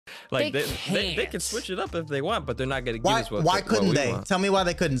Like they can switch it up if they want, but they're not gonna give us what. Why couldn't what we they? want. Tell me why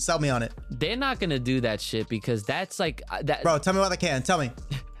they couldn't. Sell me on it, They're not gonna do that shit because that's like that. bro. Tell me why they can. Tell me.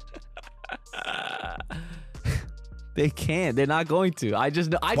 They can't. They're not going to. I just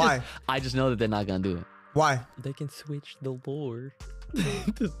know. Why? I just know that they're not gonna do it. Why? They can switch the lore.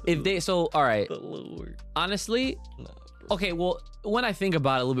 If they all right. The lore. Honestly, No, bro. okay. Well, when I think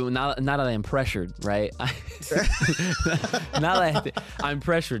about it a little bit, now that I'm pressured, right? Now that I'm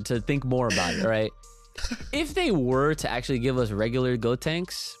pressured to think more about it, right? If they were to actually give us regular Go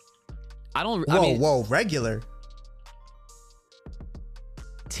tanks, Whoa, regular.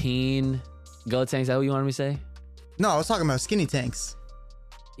 Teen Go tanks. Is that what you wanted me to say? No, I was talking about skinny tanks.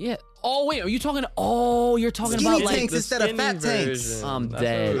 Yeah. Oh wait, are you talking? Oh, you're talking Skinny about like tanks instead of fat tanks. I'm That's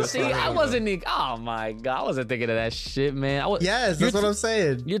dead. what See, I wasn't. Oh my god, I wasn't thinking of that shit, man. Yes, that's what I'm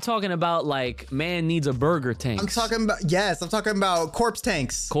saying. You're talking about like man needs a burger tank. I'm talking about corpse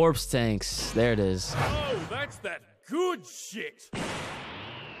tanks. Corpse tanks. There it is. Oh, that's that good shit.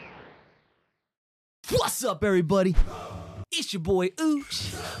 What's up, everybody? It's your boy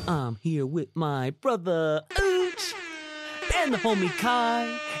Ooch. I'm here with my brother Ooch and the homie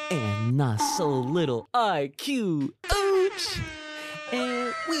Kai and not so little IQ Ooch.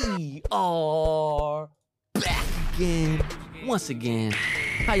 And we are back again, once again.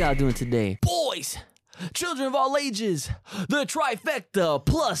 How y'all doing today? Boys, children of all ages, the trifecta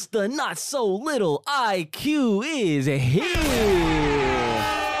plus the not so little IQ is here.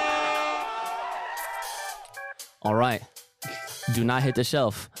 All right. Do not hit the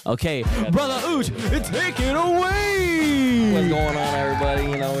shelf. Okay, brother Ooch, take it away. What's going on, everybody?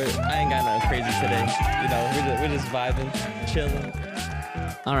 You know, I ain't got nothing crazy today. You know, we're just vibing, chilling.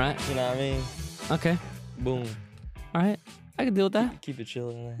 All right. You know what I mean? Okay. Boom. All right. I can deal with that. Keep it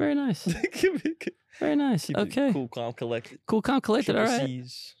chilling. Very nice. Keep Very nice. it Okay. cool, calm, collected. Cool, calm, collected. All Triple right.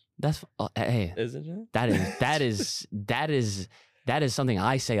 C's. That's hey. Is it? John? That is something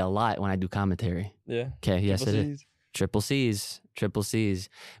I say a lot when I do commentary. Yeah. Okay. Yes, Triple it is. C's. Triple C's,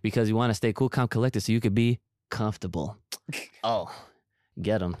 because you want to stay cool, calm, collected, so you could be comfortable. Oh,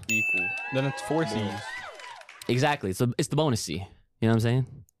 get them. Equal. Then it's 4 C's. Exactly. So it's the bonus C. You know what I'm saying?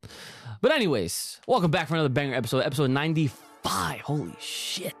 But anyways, welcome back for another banger episode 95. Holy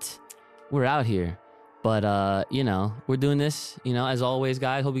shit. We're out here. But, you know, we're doing this, you know, as always,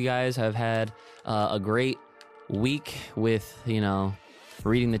 guys. Hope you guys have had a great week with, you know,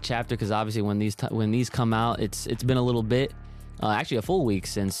 reading the chapter, because obviously when these come out, it's been a little bit, actually a full week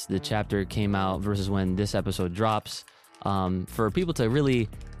since the chapter came out versus when this episode drops. For people to really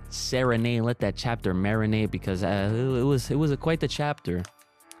serenade, let that chapter marinate, because it was quite the chapter,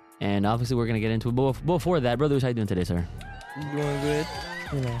 and obviously we're gonna get into it. But before that, brother, how you doing today, sir? Doing good.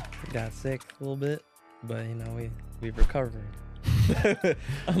 You know, got sick a little bit, but you know we've recovered.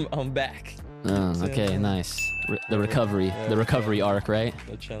 I'm back. Oh, okay, nice. The recovery arc, right?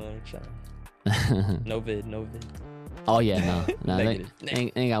 No chilling. No vid. Oh yeah, no, Negative.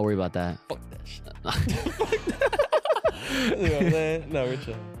 ain't gotta worry about that. Fuck that shit. You know what I'm saying? No, we're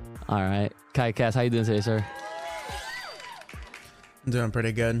chilling. All right, Kai Cass, how you doing today, sir? I'm doing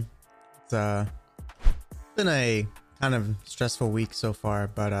pretty good. It's been a kind of stressful week so far,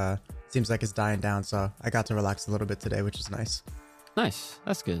 but seems like it's dying down, so I got to relax a little bit today, which is nice. Nice,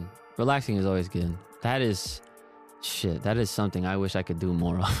 that's good. Relaxing is always good. That is something I wish I could do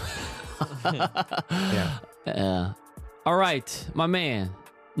more of. Yeah. All right, my man,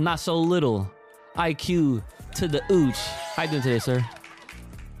 not so little IQ to the Ooch. How you doing today, sir?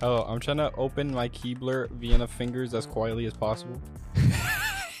 Oh, I'm trying to open my Keebler Vienna fingers as quietly as possible.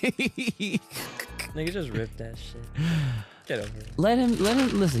 Nigga, just rip that shit. Get over it. Let him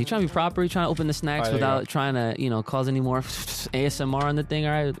listen. He's trying to be proper. He's trying to open the snacks All right, there you without trying to, you know, cause any more ASMR on the thing.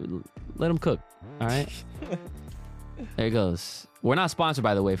 All right, let him cook. All right. There he goes. We're not sponsored,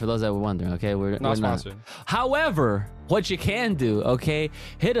 by the way, for those that were wondering, okay? We're Not sponsored. However, what you can do, okay,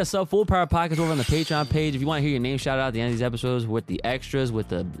 hit us up, Full Power Podcast, over on the Patreon page. If you want to hear your name shouted out at the end of these episodes with the extras, with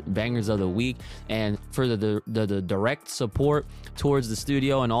the bangers of the week, and for the direct support towards the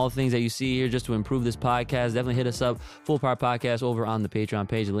studio and all the things that you see here just to improve this podcast, definitely hit us up, Full Power Podcast, over on the Patreon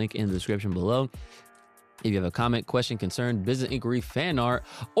page. Link in the description below. If you have a comment, question, concern, business inquiry, fan art,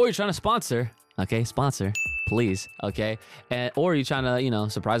 or you're trying to sponsor, okay, sponsor, please, okay, or you're trying to, you know,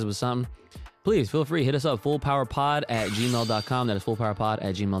 surprise us with something, please feel free, hit us up, fullpowerpod@gmail.com. That is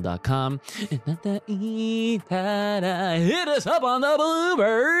fullpowerpod@gmail.com. Hit us up on the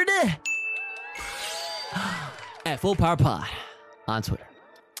Bluebird at fullpowerpod on Twitter.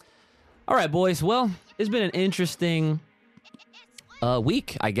 All right, boys. Well, it's been an interesting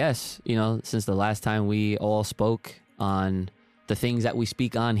week, I guess, you know, since the last time we all spoke on the things that we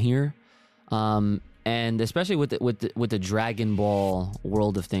speak on here, and especially with the Dragon Ball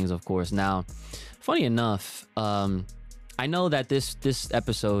world of things, of course. Now, funny enough, I know that this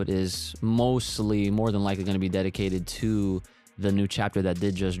episode is mostly, more than likely, going to be dedicated to the new chapter that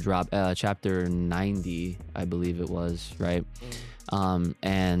did just drop, chapter 90, I believe it was, right?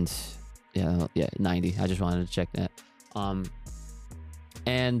 And yeah, 90. I just wanted to check that.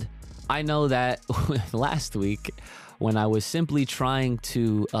 And I know that last week, when I was simply trying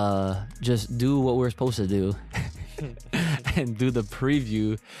to just do what we're supposed to do and do the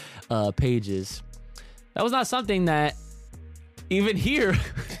preview pages, that was not something that even here,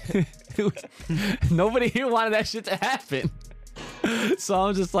 nobody here wanted that shit to happen. So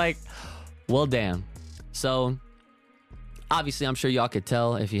I'm just like, well, damn. So obviously, I'm sure y'all could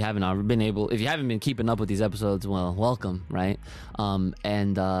tell if you haven't been keeping up with these episodes. Well, welcome, right?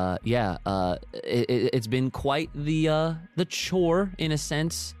 It's been quite the chore in a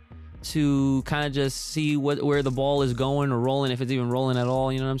sense to kind of just see where the ball is going or rolling, if it's even rolling at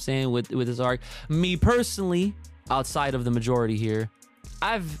all. You know what I'm saying? With this arc, me personally, outside of the majority here,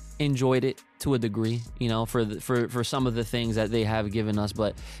 I've enjoyed it to a degree, you know, for some of the things that they have given us,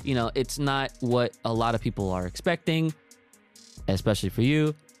 but you know, it's not what a lot of people are expecting. Especially for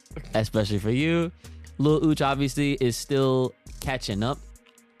you. Lil Ooch obviously is still catching up.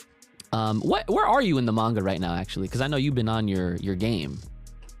 Where are you in the manga right now, actually? Because I know you've been on your game.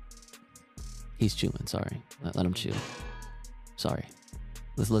 He's chewing. Sorry, let him chew. Sorry.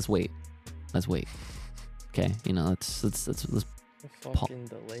 Let's wait. Okay, you know, let's. The fucking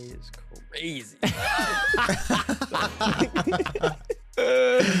delay is crazy.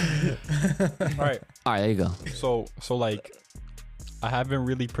 All right, there you go. So like, I haven't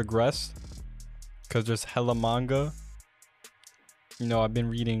really progressed because there's hella manga. You know, I've been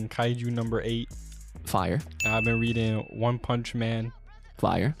reading Kaiju number 8. Fire. And I've been reading One Punch Man.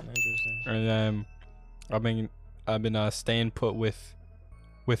 Fire. Interesting. And then I've been staying put with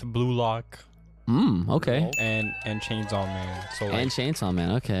Blue Lock. Okay. And Chainsaw Man. So like, And Chainsaw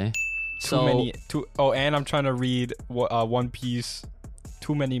Man. Okay. And I'm trying to read One Piece.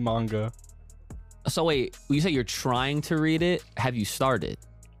 Too many manga. So wait, you say you're trying to read it? Have you started?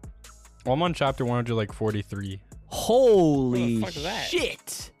 Well, I'm on chapter 143. Holy What the fuck is that?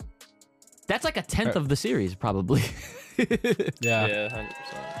 shit! That's like a 10th of the series, probably. Yeah. 100%.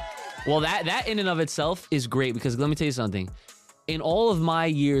 Well, that in and of itself is great, because let me tell you something. In all of my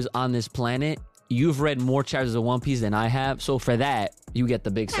years on this planet, you've read more chapters of One Piece than I have. So for that, you get the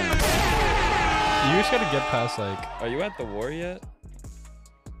big sound. You just gotta get past like. Are you at the war yet?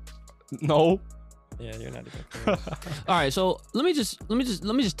 No. Yeah, you're not even close. All right, so let me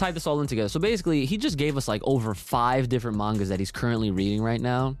just tie this all in together. So basically, he just gave us like over 5 different mangas that he's currently reading right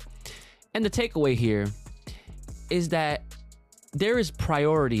now. And the takeaway here is that there is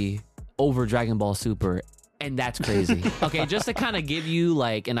priority over Dragon Ball Super, and that's crazy. Okay, just to kind of give you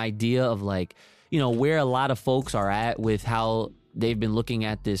like an idea of like, you know, where a lot of folks are at with how they've been looking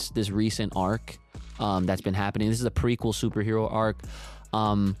at this recent arc that's been happening. This is a prequel superhero arc.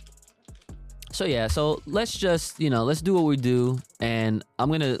 So yeah, so let's just, you know, let's do what we do, and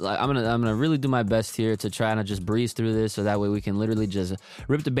I'm gonna really do my best here to try and just breeze through this, so that way we can literally just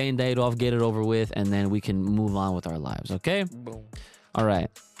rip the Band-Aid off, get it over with, and then we can move on with our lives. Okay? Boom. All right.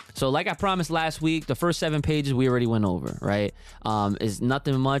 So like I promised last week, the first 7 pages we already went over, right? Is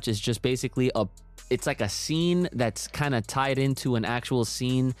nothing much. It's just basically it's like a scene that's kind of tied into an actual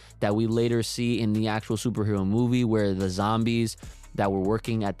scene that we later see in the actual superhero movie, where the zombies that were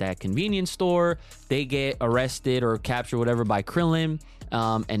working at that convenience store, they get arrested or captured, whatever, by Krillin.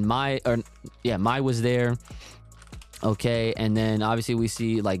 And Mai was there. Okay, and then obviously we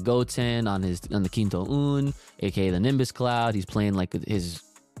see like Goten on the Quinto Un, aka the Nimbus Cloud. He's playing like his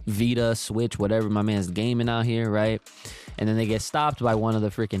Vita, Switch, whatever. My man's gaming out here, right? And then they get stopped by one of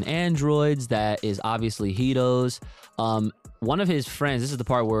the freaking androids that is obviously Hito's. One of his friends, this is the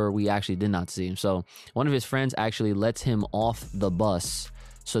part where we actually did not see him. So one of his friends actually lets him off the bus,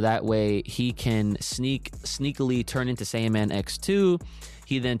 so that way he can sneakily turn into Saiyaman X2.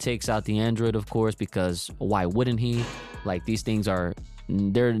 He then takes out the android, of course, because why wouldn't he? Like, these things are,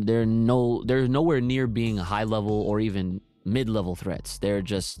 they're nowhere near being high level or even mid-level threats. They're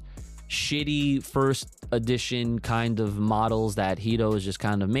just shitty first edition kind of models that Hito is just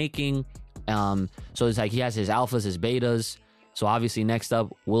kind of making. So it's like he has his alphas, his betas. So obviously next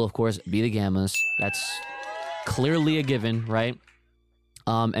up will, of course, be the gammas. That's clearly a given, right?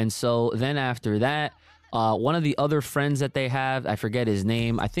 And so then after that, one of the other friends that they have, I forget his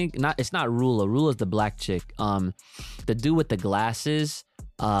name. I think it's not Rula. Rula's the black chick. The dude with the glasses,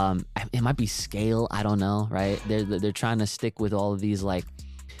 It might be scale. I don't know, right? They're trying to stick with all of these like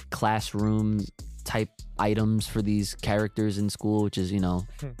classroom type items for these characters in school, which is, you know,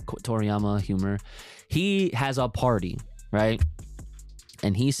 Toriyama humor. He has a party, right?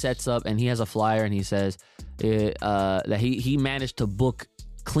 And he sets up and he has a flyer and he says that he managed to book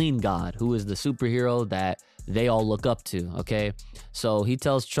Clean God, who is the superhero that they all look up to. Okay, so he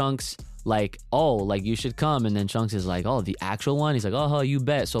tells Trunks like, oh, like you should come, and then Trunks is like, oh, the actual one? He's like, oh, you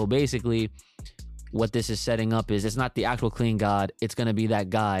bet. So basically what this is setting up is it's not the actual Clean God, it's gonna be that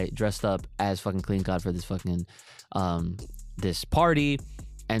guy dressed up as fucking Clean God for this fucking this party.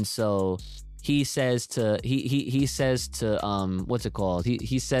 And so he says to he says to what's it called,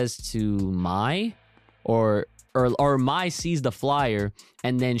 he says to Mai, or Mai sees the flyer,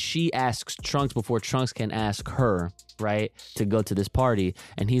 and then she asks Trunks before Trunks can ask her, right, to go to this party.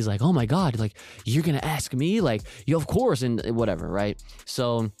 And he's like, oh my god, like you're gonna ask me? Like, yeah, of course, and whatever, right?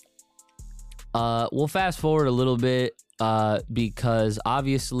 So we'll fast forward a little bit because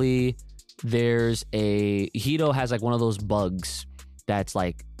obviously there's Hito has like one of those bugs that's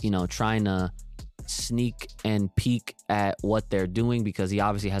like, you know, trying to sneak and peek at what they're doing, because he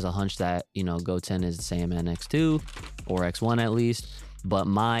obviously has a hunch that, you know, Goten is the Saiyaman X2 or X1 at least. But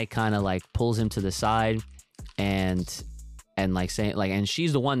Mai kind of like pulls him to the side and like saying like, and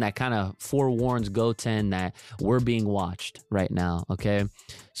she's the one that kind of forewarns Goten that we're being watched right now. Okay,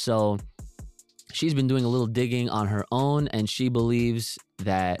 so she's been doing a little digging on her own, and she believes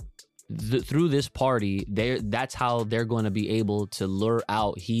that through this party, that's how they're going to be able to lure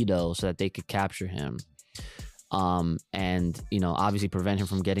out Hito so that they could capture him. And, you know, obviously prevent him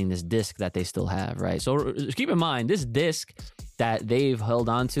from getting this disc that they still have, right? So keep in mind, this disc that they've held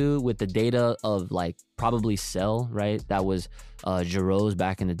on to with the data of like probably Cell, right? That was Jiro's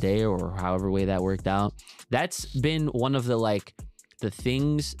back in the day, or however way that worked out. That's been one of the like the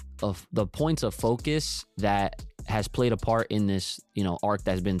things of the points of focus that has played a part in this, you know, arc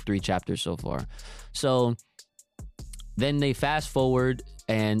that's been 3 chapters so far. So then they fast forward,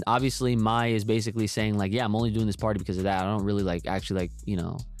 and obviously Mai is basically saying like, yeah, I'm only doing this party because of that. I don't really like actually like, you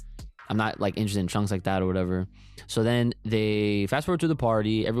know, I'm not like interested in Trunks like that or whatever. So then they fast forward to the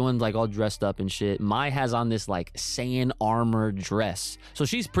party. Everyone's like all dressed up and shit. Mai has on this like Saiyan armor dress. So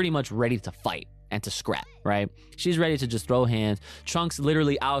she's pretty much ready to fight and to scrap, right? She's ready to just throw hands. Trunks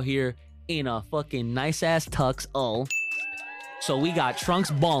literally out here in a fucking nice ass tux. Oh, so we got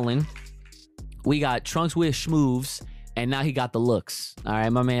Trunks balling, we got Trunks with schmoves, and now he got the looks. All right,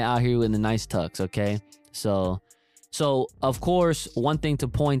 my man out here in the nice tux. Okay, so of course, one thing to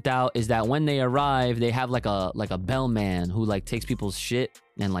point out is that when they arrive, they have like a bellman who like takes people's shit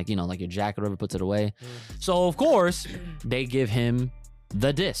and like, you know, like your jacket or whatever, puts it away. So of course they give him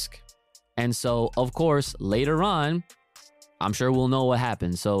the disc, and so of course later on, I'm sure we'll know what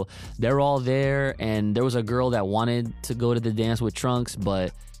happened. So they're all there, and there was a girl that wanted to go to the dance with Trunks,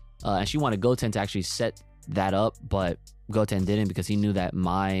 but and she wanted Goten to actually set that up, but Goten didn't because he knew that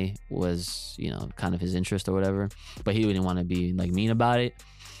Mai was, you know, kind of his interest or whatever, but he didn't want to be like mean about it.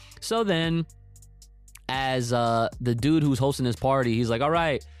 So then as the dude who's hosting this party, he's like, all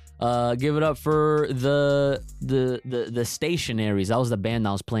right, give it up for the Stationaries. That was the band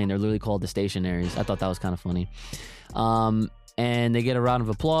that was playing. They're literally called the Stationaries. I thought that was kind of funny. And they get a round of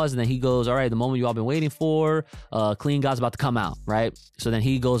applause, and then he goes, all right, the moment you all been waiting for, Clean God's about to come out, right? So then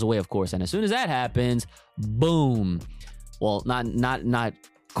he goes away, of course, and as soon as that happens, boom. Well, not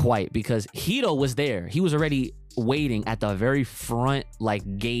quite, because Hito was there. He was already waiting at the very front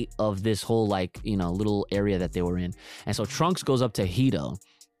like gate of this whole like, you know, little area that they were in. And so Trunks goes up to Hito,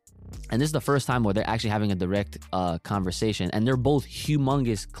 and this is the first time where they're actually having a direct conversation, and they're both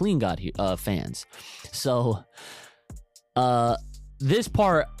humongous Clean God fans. So this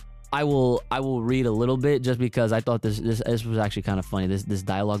part I will read a little bit just because I thought this was actually kind of funny. This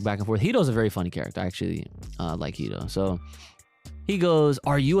dialogue back and forth. Hito's a very funny character. I actually like Hito. So he goes,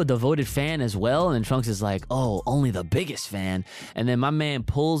 are you a devoted fan as well? And then Trunks is like, oh, only the biggest fan. And then my man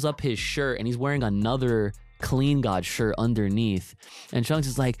pulls up his shirt, and he's wearing another Clean God shirt underneath. And Trunks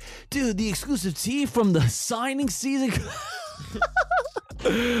is like, dude, the exclusive tee from the signing season.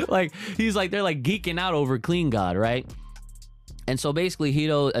 Like, he's like, they're like geeking out over Clean God, right? And so basically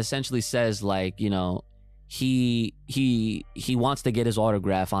Hito essentially says like, you know, he wants to get his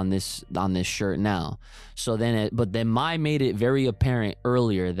autograph on this shirt now. So then but then Mai made it very apparent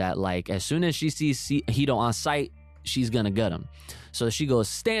earlier that like as soon as she sees Hito on sight, she's gonna get him. So she goes,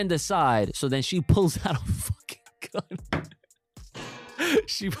 stand aside. So then she pulls out a fucking gun.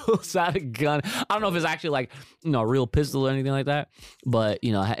 She pulls out a gun. I don't know if it's actually like, a real pistol or anything like that, but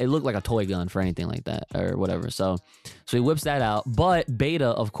it looked like a toy gun for anything like that or whatever. So he whips that out. But Beta,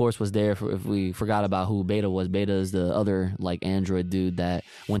 of course, was there. If we forgot about who Beta was, Beta is the other like android dude that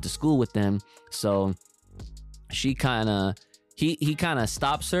went to school with them. So she kind of he kind of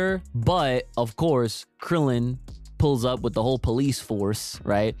stops her, but of course Krillin pulls up with the whole police force,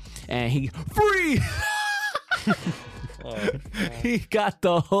 right? And he free. He got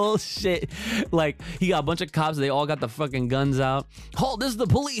the whole shit. Like, he got a bunch of cops. They all got the fucking guns out. Halt, this is the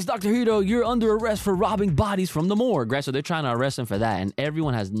police, Dr. Hito. You're under arrest for robbing bodies from the morgue, right? So they're trying to arrest him for that. And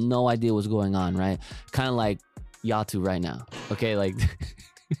everyone has no idea what's going on, right? Kind of like Yatu right now. Okay, like...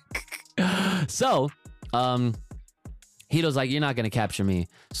 So, Hito's like, you're not going to capture me.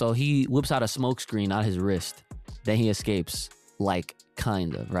 So he whips out a smoke screen out his wrist. Then he escapes. Like,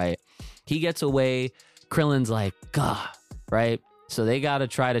 kind of, right? He gets away... Krillin's like, gah, right? So they gotta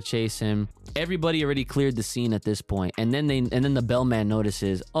try to chase him. Everybody already cleared the scene at this point, and then the bellman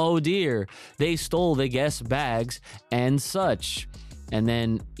notices, oh dear, they stole the guest bags and such. And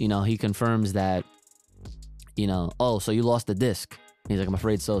then he confirms that, oh, so you lost the disc. He's like, I'm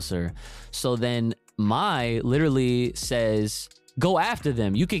afraid so, sir. So then Mai literally says, go after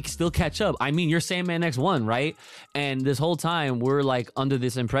them. You can still catch up. I mean, you're Sandman X1, right? And this whole time we're like under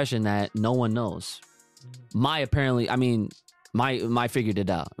this impression that no one knows. My figured it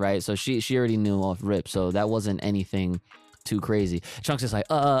out, right? So she already knew off rip, so that wasn't anything too crazy. Trunks is like,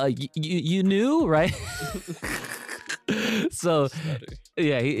 you knew, right? So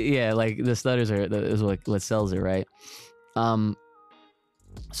yeah, like the stutters is what sells it, right?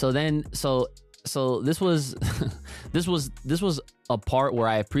 So this was this was a part where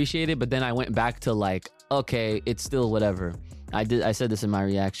I appreciated, but then I went back to like, okay, it's still whatever. I said this in my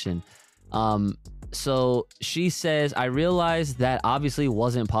reaction. So she says, I realized that obviously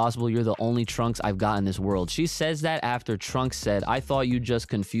wasn't possible. You're the only Trunks I've got in this world. She says that after Trunks said, I thought you just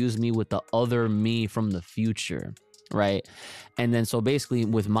confused me with the other me from the future, right? And then so basically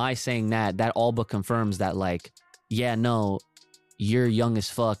with my saying that all but confirms that, like, yeah, no, you're young as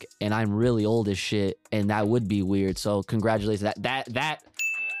fuck and I'm really old as shit, and that would be weird. So congratulations. That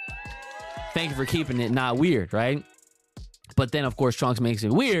thank you for keeping it not weird, right? But then of course Trunks makes it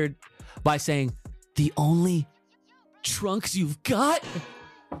weird by saying, the only Trunks you've got?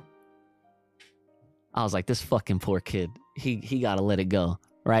 I was like, this fucking poor kid. He gotta let it go,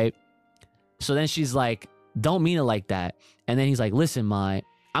 right? So then she's like, don't mean it like that. And then he's like, listen, Mai,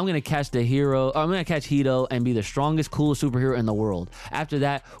 I'm gonna catch Hito and be the strongest, coolest superhero in the world. After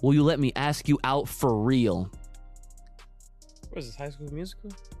that, will you let me ask you out for real? What is this, High School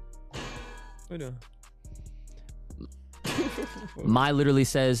Musical? What are you doing? Mai literally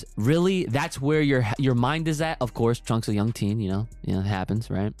says, really? That's where your mind is at? Of course, Trunks a young teen, it happens,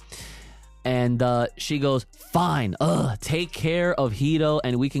 right? And she goes, fine, take care of Hito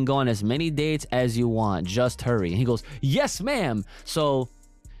and we can go on as many dates as you want. Just hurry. And he goes, yes, ma'am. So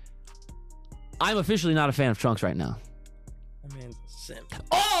I'm officially not a fan of Trunks right now. I mean, simp.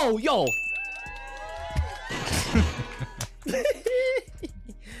 Oh, yo!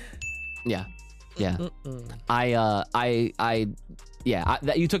 Yeah. Yeah,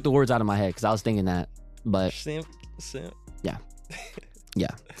 you took the words out of my head because I was thinking that, but simp. Yeah.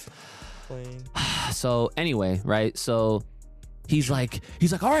 Plain. So anyway, right? So he's like,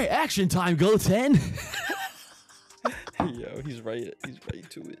 all right, action time, go 10. Yo, he's right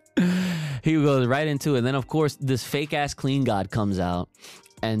to it. He goes right into it. And then of course this fake ass Clean God comes out,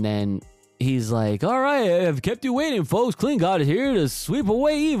 and then he's like, all right, I've kept you waiting, folks. Clean God is here to sweep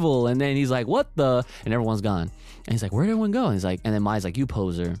away evil. And then he's like, what the? And everyone's gone. And he's like, where'd everyone go? And he's like, and then Mai's like, you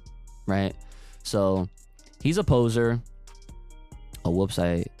poser, right? So he's a poser. Oh, whoops.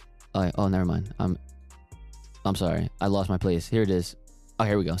 Oh, never mind. I'm sorry. I lost my place. Here it is. Oh,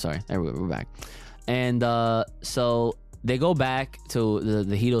 here we go. Sorry. There we go. We're back. And so they go back to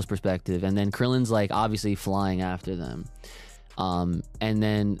the Hito's perspective. And then Krillin's like obviously flying after them. And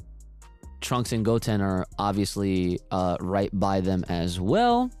then Trunks and Goten are obviously right by them as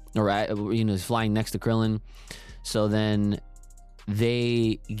well, or flying next to Krillin. So then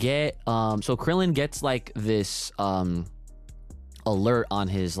they get so Krillin gets like this alert on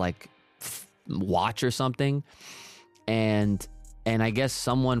his like watch or something, and I guess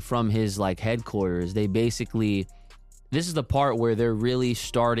someone from his like headquarters, they basically, this is the part where they're really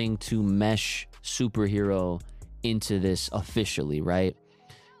starting to mesh superhero into this officially, right?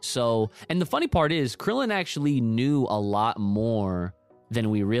 So, and the funny part is, Krillin actually knew a lot more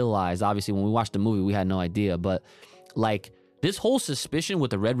than we realized. Obviously, when we watched the movie, we had no idea. But, like, this whole suspicion with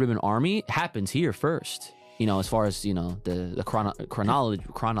the Red Ribbon Army happens here first. you know, as far as, you know, the chronology,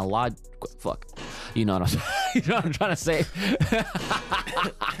 fuck, you know what I'm you know what I'm trying to say.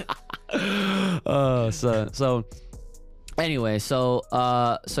 So anyway, so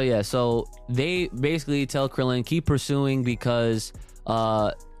yeah, so they basically tell Krillin keep pursuing because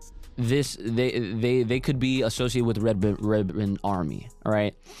they could be associated with Red Ribbon Army. All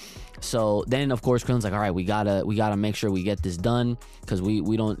right. So then, of course, Krillin's like, all right, we gotta make sure we get this done, because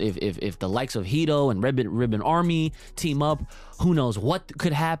we don't, if the likes of Hito and Red Ribbon Army team up, who knows what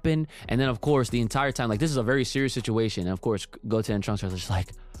could happen. And then, of course, the entire time, like, this is a very serious situation. And of course, Goten and Trunks are just like,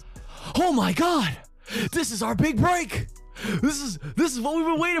 oh my god, this is our big break. This is what we've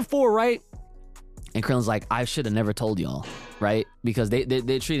been waiting for, right? And Krillin's like, I should have never told y'all, right? Because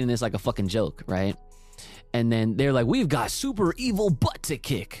they're treating this like a fucking joke, right? And then they're like, we've got super evil butt to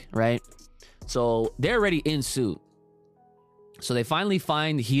kick, right? So they're already in suit. So they finally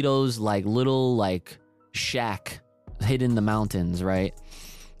find Hito's like little like shack hidden in the mountains, right?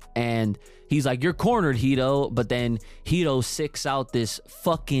 And he's like, you're cornered, Hito. But then Hito sicks out this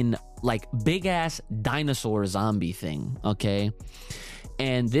fucking like big ass dinosaur zombie thing, okay?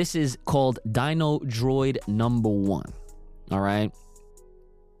 And this is called Dino Droid number 1. All right.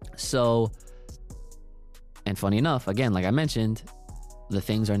 So, and funny enough, again, like I mentioned, the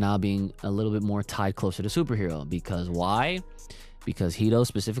things are now being a little bit more tied closer to superhero. Because why? Because Hito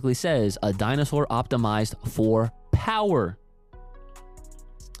specifically says a dinosaur optimized for power.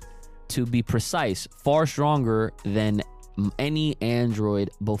 To be precise, far stronger than any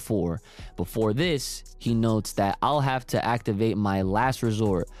android before. Before this, he notes that I'll have to activate my last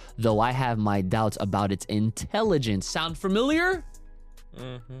resort, though I have my doubts about its intelligence. Sound familiar?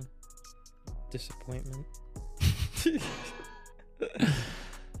 Mm-hmm. Disappointment.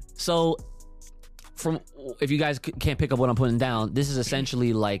 So, from if you guys can't pick up what I'm putting down, this is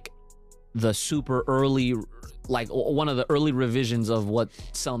essentially like the super early, like one of the early revisions of what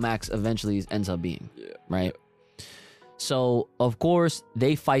Cell Max eventually ends up being, right? So, of course,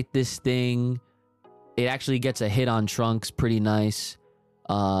 they fight this thing. It actually gets a hit on Trunks pretty nice.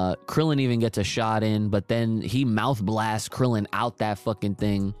 Krillin even gets a shot in, but then he mouth blasts Krillin out that fucking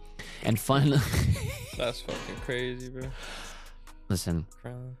thing. And finally... That's fucking crazy, bro. Listen.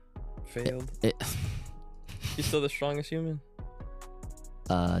 Krillin failed. He's still the strongest human?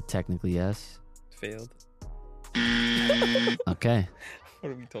 Technically, yes. Failed. Okay. What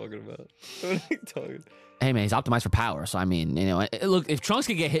are we talking about? What are we talking? Hey man, he's optimized for power, so I mean, you know, look, if Trunks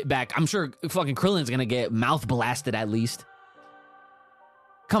can get hit back, I'm sure fucking Krillin's gonna get mouth blasted at least.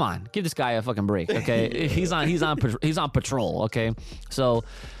 Come on, give this guy a fucking break, okay? He's on patrol, okay? So,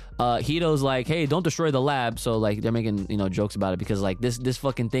 Hito's like, hey, don't destroy the lab. So like they're making, you know, jokes about it because like this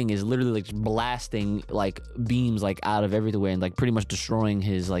fucking thing is literally like blasting like beams like out of everywhere and like pretty much destroying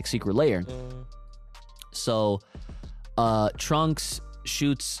his like secret lair. So, Trunks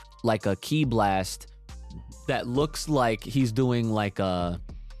shoots like a key blast that looks like he's doing like a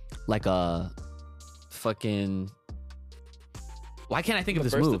fucking. Why can't I think of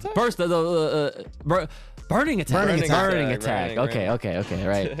this move? Attack? Burning attack. Burning attack. Okay,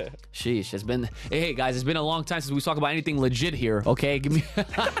 right. Sheesh, it's been. Hey guys, it's been a long time since we talk about anything legit here. Okay, give me.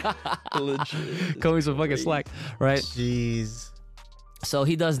 Legit. Cut me some fucking slack, right? Jeez. So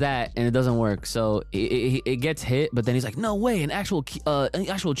he does that and it doesn't work. So it gets hit, but then he's like, "No way! An actual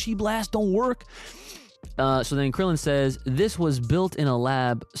chi blast don't work." So then Krillin says, "This was built in a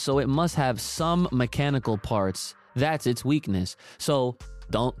lab, so it must have some mechanical parts. That's its weakness." So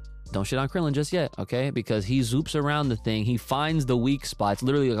don't shit on Krillin just yet, okay? Because he zoops around the thing. He finds the weak spots.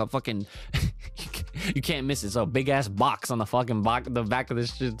 Literally like a fucking... you can't miss it. It's a big-ass box on the fucking the back of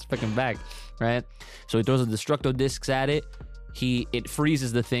this shit's fucking back, right? So he throws the Destructo Discs at it. It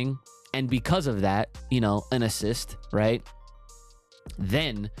freezes the thing. And because of that, you know, an assist, right?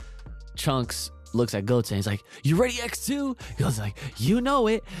 Then Trunks looks at Goten. He's like, "You ready, X2?" He goes like, "You know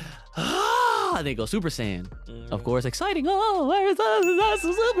it." And they go Super Saiyan. Of course, exciting. Oh, where's the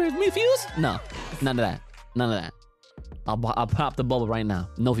Super Fuse? No, none of that. I'll pop the bubble right now.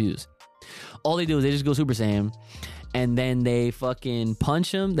 No fuse. All they do is they just go Super Saiyan, and then they fucking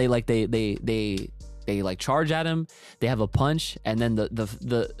punch him. They like charge at him. They have a punch, and then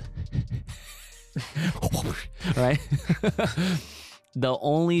the right. The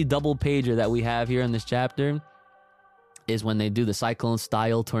only double pager that we have here in this chapter is when they do the Cyclone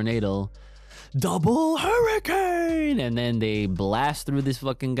style tornado double hurricane, and then they blast through this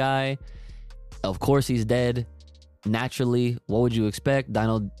fucking guy. Of course he's dead. Naturally, what would you expect?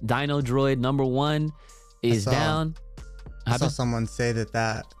 Dino Droid number 1 is down. I saw someone say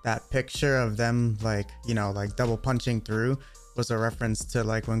that picture of them like, you know, like double punching through was a reference to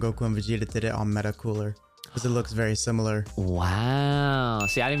like when Goku and Vegeta did it on Meta Cooler. because it looks very similar. Wow.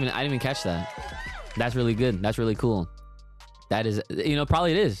 See, I didn't even catch that. That's really good. That's really cool. That is,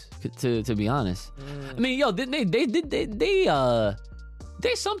 probably it is, to be honest. I mean, yo, they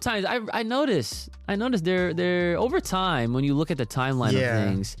sometimes I notice they're over time, when you look at the timeline of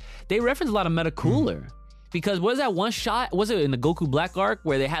things, they reference a lot of Meta Cooler. Because was that one shot? Was it in the Goku Black arc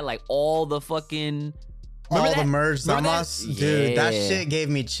where they had like all the fucking the merged Zamas? Dude, that shit gave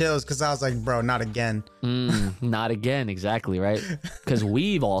me chills because I was like, bro, not again. Not again, exactly, right? Because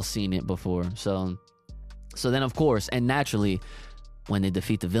we've all seen it before. So then, of course, and naturally, when they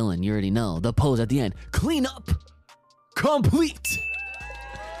defeat the villain, you already know the pose at the end: clean up, complete.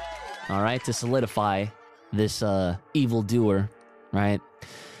 All right, to solidify this evil doer, right?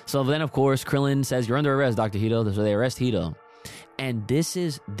 So then, of course, Krillin says, "You're under arrest, Dr. Hito." So they arrest Hito, and this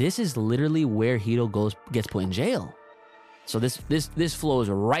is literally where Hito gets put in jail. So this flows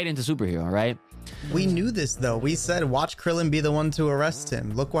right into superhero, right? We knew this though. We said, watch Krillin be the one to arrest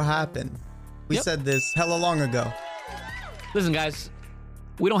him. Look what happened. We said this hella long ago. Listen, guys,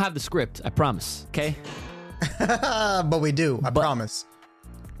 we don't have the script. I promise. Okay. But we do. I promise.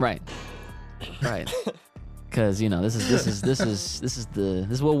 Right. Because this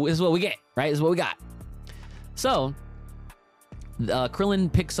is what we get, right? This is what we got. So, Krillin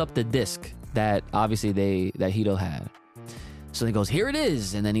picks up the disc that obviously that Hito had. So he goes, "Here it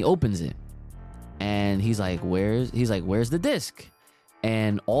is," and then he opens it, and he's like, "Where's the disc?"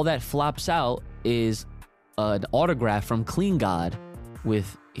 And all that flops out is an autograph from Clean God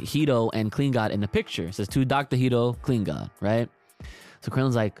with Hito and Clean God in the picture. It says, "To Dr. Hito, Clean God," right? So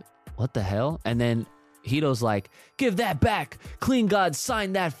Krillin's like, "What the hell?" And then Hito's like, "Give that back. Clean God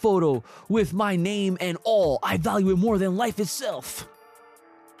signed that photo with my name and all. I value it more than life itself."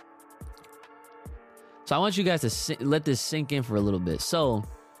 So I want you guys to let this sink in for a little bit. So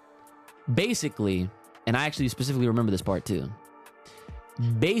basically, and I actually specifically remember this part too.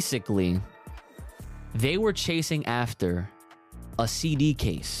 Basically, they were chasing after a CD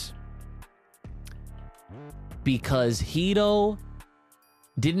case because Hito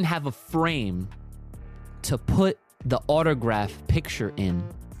didn't have a frame to put the autograph picture in,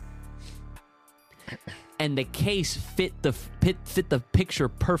 and the case fit the picture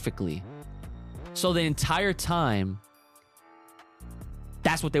perfectly. So the entire time,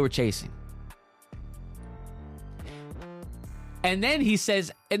 that's what they were chasing. And then he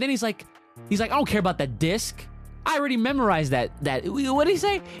says, he's like, "I don't care about that disc. I already memorized that. What did he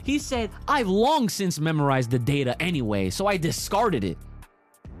say? He said, "I've long since memorized the data anyway, so I discarded it."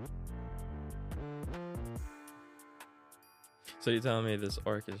 So you're telling me this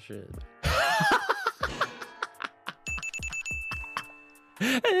arc is shit?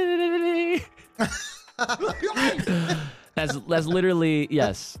 That's literally,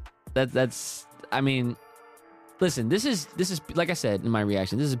 yes. That's I mean, listen, this is like I said in my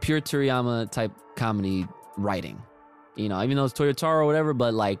reaction, this is pure Toriyama type comedy writing. Even though it's Toyotaro or whatever,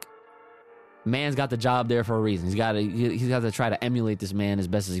 but like, man's got the job there for a reason. He's got to try to emulate this man as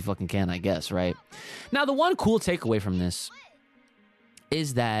best as he fucking can, I guess, right? Now, the one cool takeaway from this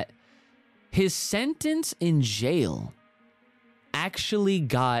is that his sentence in jail actually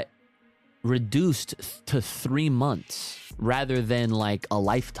got reduced to 3 months rather than like a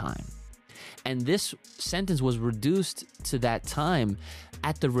lifetime. And this sentence was reduced to that time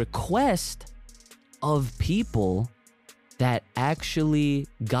at the request of people that actually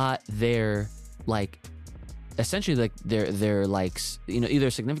got their, like, essentially like their like, either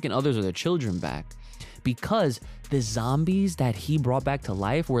significant others or their children back, because the zombies that he brought back to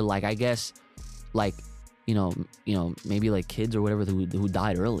life were like, I guess, like, maybe like kids or whatever who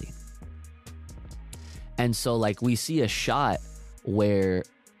died early. And so like we see a shot where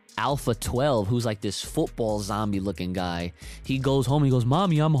Alpha 12, who's like this football zombie looking guy, he goes home, he goes,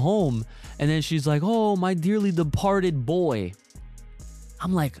 "Mommy, I'm home." And then she's like, "Oh, my dearly departed boy."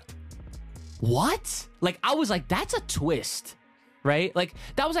 I'm like, what? Like, I was like, that's a twist, right? Like,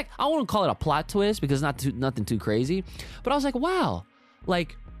 that was like, I wouldn't call it a plot twist because it's nothing too crazy, but I was like, wow,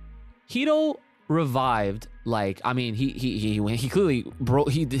 like, Hito revived, like, I mean, he clearly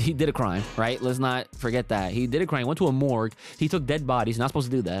he did a crime, right? Let's not forget that he did a crime. Went to a morgue, he took dead bodies. Not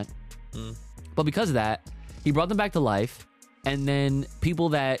supposed to do that, but because of that, he brought them back to life. And then people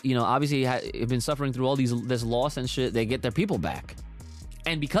that obviously have been suffering through all this loss and shit, they get their people back.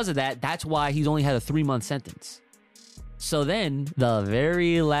 And because of that, that's why he's only had a 3-month sentence. So then the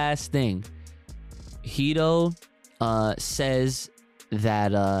very last thing, Hito says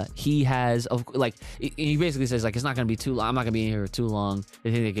that he has, like, he basically says, like, it's not going to be too long. I'm not going to be in here too long.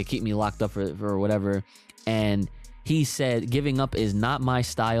 They think they could keep me locked up for whatever. And He said, "Giving up is not my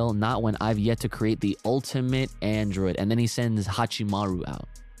style, not when I've yet to create the ultimate android." And then he sends Hachimaru out.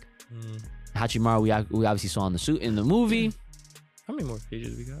 Hachimaru, we obviously saw in the movie. How many more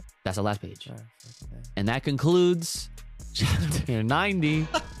pages we got? That's the last page. Oh, okay. And that concludes chapter 90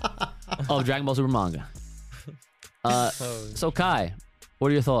 of Dragon Ball Super manga. So Kai, what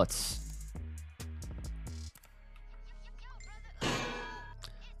are your thoughts?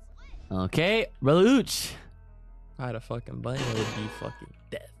 Okay, Brother Ooch. If I had a fucking button, it would be fucking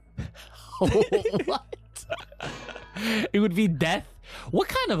death. What? It would be death? What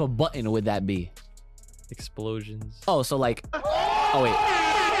kind of a button would that be? Explosions. Oh, so like... Oh, wait.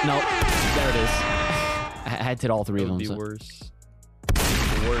 No, there it is. I had to hit all three It of would them. be so- worse.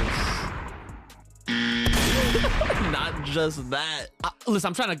 Worse. Not just that. Listen,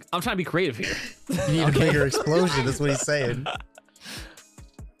 I'm trying to be creative here. You need a bigger explosion. That's what he's saying.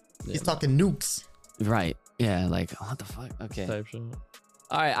 He's talking nukes. Right. Yeah, like, what the fuck? Okay. Type shit.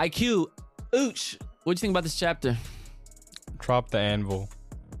 All right, IQ. Ooch, what do you think about this chapter? Drop the anvil.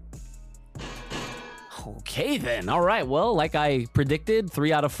 Okay, then. All right. Well, like I predicted,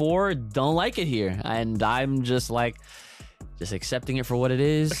 3 out of 4 don't like it here. And I'm just like, just accepting it for what it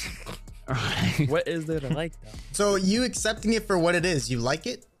is. All right. What is there to like, though? So you accepting it for what it is? You like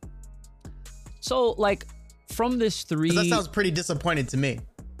it? So, like, from this 3... 'Cause that sounds pretty disappointing to me.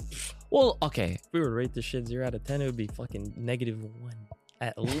 Well, okay. If we were to rate this shit 0 out of 10, it would be fucking -1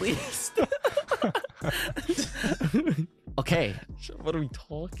 at least. Okay. What are we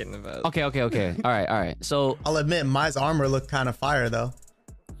talking about? Okay. All right. So, I'll admit, Mai's armor looked kind of fire though.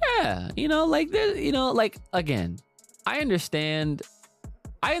 yeah, like, again, I understand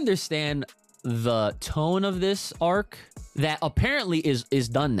the tone of this arc that apparently is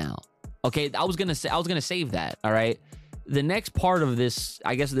done now. Okay, I was gonna save that. All right, the next part of this,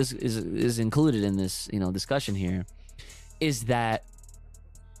 I guess this is included in this discussion here, is that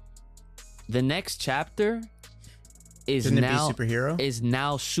the next chapter is Shouldn't now it be superhero? is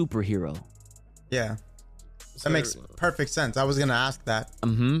now superhero. Yeah, So- that makes perfect sense. I was gonna ask that.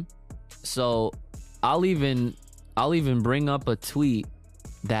 So I'll even bring up a tweet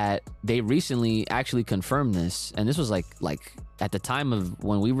that they recently actually confirmed this, and this was like at the time of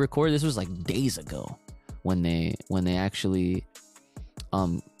when we recorded, this was like days ago when they actually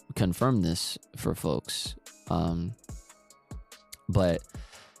confirmed this for folks. But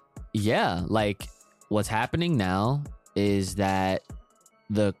yeah, like what's happening now is that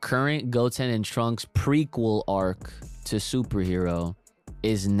the current Goten and Trunks prequel arc to superhero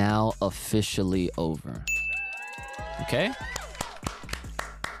is now officially over. Okay?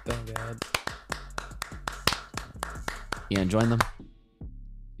 Thank God. You gonna join them?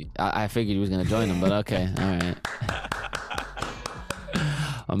 I figured he was gonna join them, but okay, all right.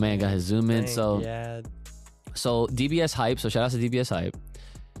 My man got his zoom in. Thank God. So DBS hype. So shout out to DBS hype.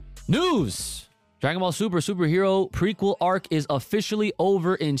 News: Dragon Ball Super superhero prequel arc is officially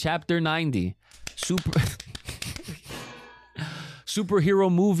over in chapter 90.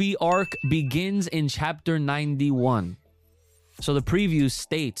 Superhero movie arc begins in chapter 91. So the preview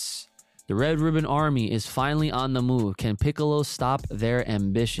states, the Red Ribbon Army is finally on the move. Can Piccolo stop their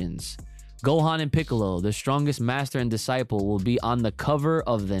ambitions? Gohan and Piccolo, the strongest master and disciple, will be on the cover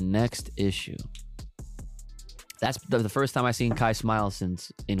of the next issue. That's the first time I've seen Kai smile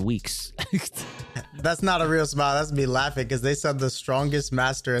since in weeks. That's not a real smile. That's me laughing because they said the strongest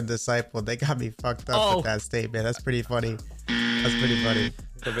master and disciple. They got me fucked up with that statement. That's pretty funny. That's pretty funny.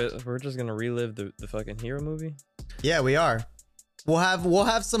 We're just gonna relive the fucking hero movie. Yeah, we are. We'll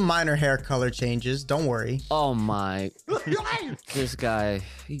have some minor hair color changes. Don't worry. Oh my! This guy,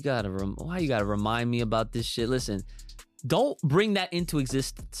 why you gotta remind me about this shit? Listen, don't bring that into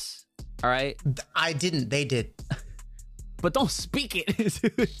existence. All right, I didn't. They did. but don't speak it into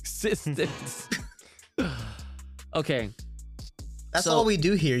existence. Okay. That's So- all we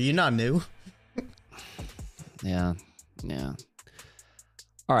do here. You're not new. Yeah.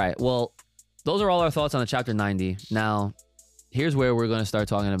 All right. Well, those are all our thoughts on the chapter 90. Now, here's where we're going to start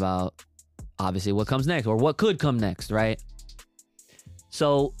talking about, obviously, what comes next or what could come next, right?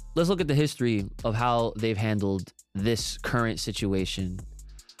 So let's look at the history of how they've handled this current situation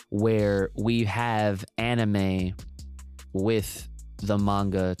where we have anime with the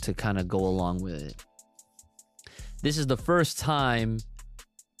manga to kind of go along with it. This is the first time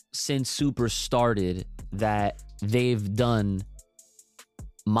since Super started that they've done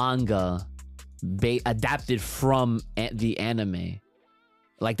manga adapted from the anime.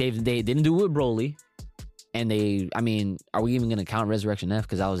 Like they didn't do it with Broly, and are we even gonna count Resurrection F?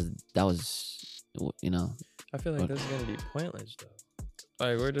 Because that was I feel like this is gonna be pointless though.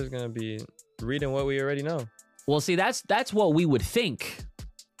 Like we're just gonna be reading what we already know. Well, see, that's what we would think.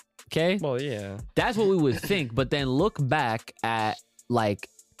 Okay? Well, yeah. That's what we would think, but then look back at like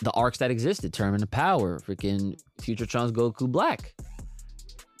the arcs that existed, Tournament of Power, freaking Future Trunks Goku Black.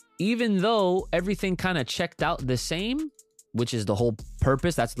 Even though everything kind of checked out the same, which is the whole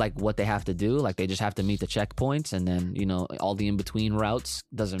purpose, that's like what they have to do. Like they just have to meet the checkpoints and then, you know, all the in-between routes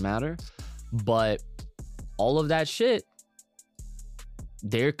doesn't matter. But all of that shit,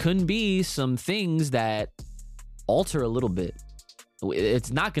 there could be some things that alter a little bit.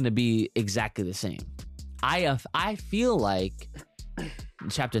 It's not going to be exactly the same. I feel like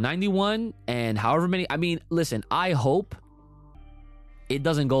chapter 91 and however many, I mean, listen, I hope it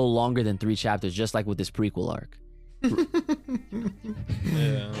doesn't go longer than 3 chapters, just like with this prequel arc. Yeah,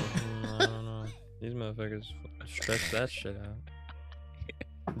 I don't know. These motherfuckers stretch that shit out.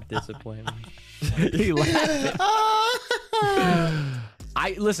 Disappointment. He laughed.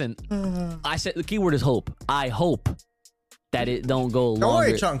 Listen. I said the keyword is hope. I hope that it don't go longer. Don't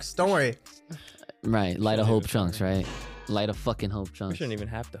worry, Chunks. Don't worry. Right, light of hope, Chunks. Right, light of fucking hope, We Chunks. shouldn't even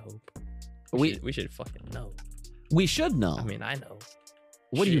have to hope. We We should fucking know. we should know. I mean, I know.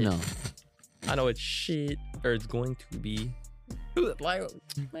 What do you shit. know? I know it's shit, or it's going to be. Like,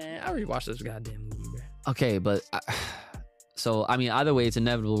 man, I already watched this goddamn movie, bro. Okay, but so I mean, either way, it's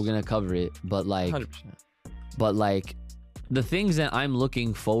inevitable. We're gonna cover it, but like, 100%. but like, the things that I'm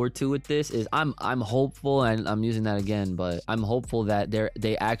looking forward to with this is I'm hopeful, and I'm using that again, but I'm hopeful that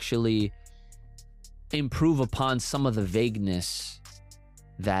they actually improve upon some of the vagueness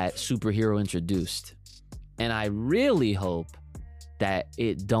that Superhero introduced, and I really hope that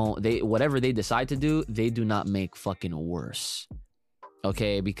whatever they decide to do, they do not make fucking worse.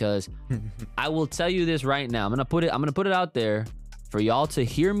 Okay, because I will tell you this right now. I'm gonna put it out there for y'all to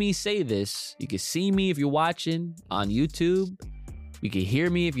hear me say this. You can see me if you're watching on YouTube. You can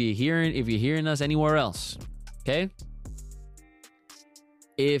hear me if you're hearing us anywhere else. Okay?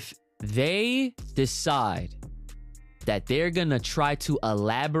 If they decide that they're gonna try to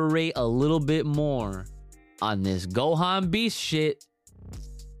elaborate a little bit more on this Gohan Beast shit,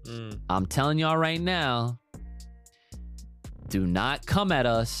 I'm telling y'all right now, do not come at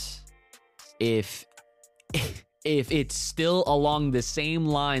us if it's still along the same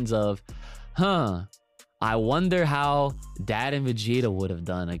lines of, I wonder how Dad and Vegeta would have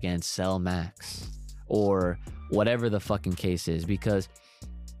done against Cell Max or whatever the fucking case is, because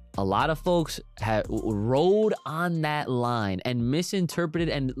a lot of folks have rode on that line and misinterpreted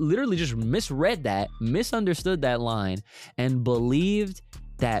and literally just misread that, misunderstood that line, and believed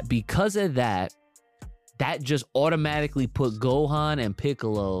that because of that just automatically put Gohan and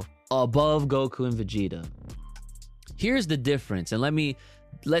Piccolo above Goku and Vegeta. Here's the difference, and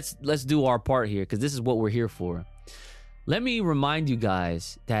let's do our part here, because this is what we're here for. Let me remind you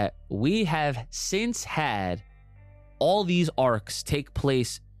guys that we have since had all these arcs take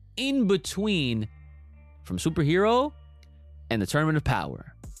place in between from Superhero and the Tournament of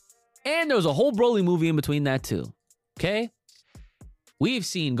Power. And there was a whole Broly movie in between that too. Okay? We've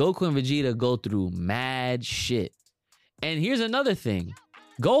seen Goku and Vegeta go through mad shit. And here's another thing.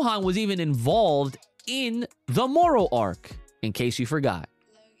 Gohan was even involved in the Moro arc, in case you forgot.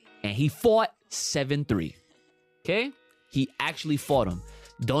 And he fought 7-3. Okay? He actually fought him.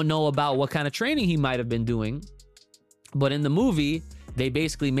 Don't know about what kind of training he might have been doing, but in the movie, they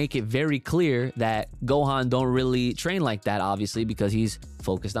basically make it very clear that Gohan don't really train like that, obviously, because he's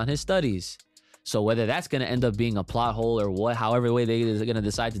focused on his studies. So whether that's going to end up being a plot hole or what, however way they're going to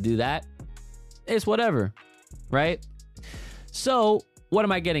decide to do that, it's whatever, right? So what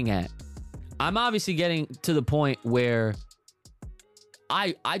am I getting at? I'm obviously getting to the point where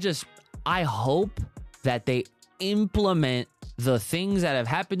I hope that they implement the things that have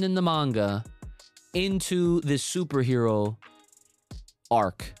happened in the manga into this superhero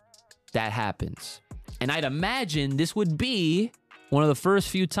arc that happens. And I'd imagine this would be one of the first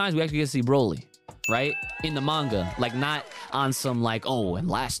few times we actually get to see Broly, right? In the manga. Like, not on some like, oh, and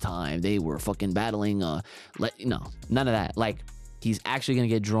last time they were fucking battling, no, none of that. Like, he's actually gonna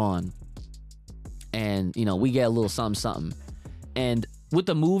get drawn. And, we get a little something. And with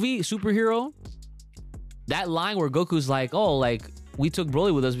the movie, Superhero, that line where Goku's like, oh, like, we took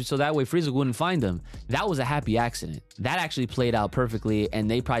Broly with us so that way Frieza wouldn't find him. That was a happy accident. That actually played out perfectly,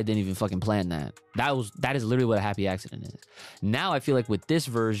 and they probably didn't even fucking plan that. That is literally what a happy accident is. Now I feel like with this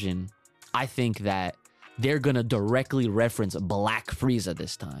version, I think that they're gonna directly reference Black Frieza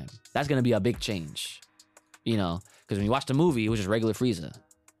this time. That's gonna be a big change. Because when you watch the movie, it was just regular Frieza.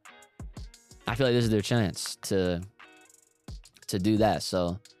 I feel like this is their chance to do that.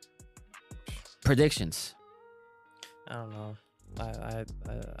 So, predictions. I don't know. I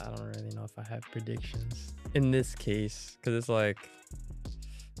don't really know if I have predictions in this case, because it's like,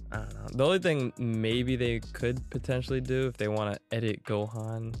 I don't know. The only thing maybe they could potentially do if they want to edit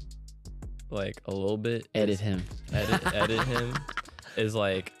Gohan like a little bit, Edit him. edit him, is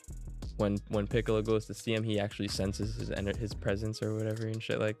like when Piccolo goes to see him, he actually senses his presence or whatever and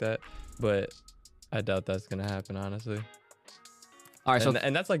shit like that. But I doubt that's gonna happen, honestly. All right, so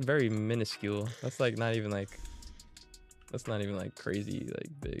And that's like very minuscule. That's like not even like crazy like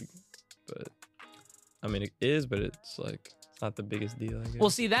big. But I mean it is, but it's like it's not the biggest deal, I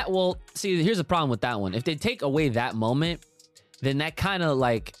guess. see, here's the problem with that one. If they take away that moment, then that kind of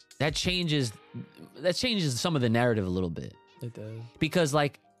like that changes some of the narrative a little bit. It does. Because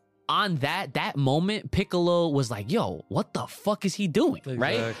like on that moment, Piccolo was like, yo, what the fuck is he doing?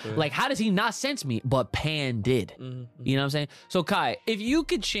 Right? Exactly. Like, how does he not sense me? But Pan did. Mhm. You know what I'm saying? So Kai, if you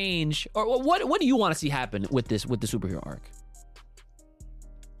could change, or what do you want to see happen with the superhero arc?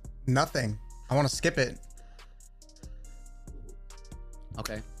 Nothing. I want to skip it.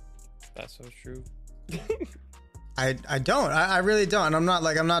 Okay. That's so true. I don't. I really don't. And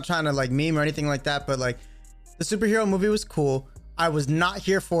I'm not trying to like meme or anything like that, but like the superhero movie was cool. I was not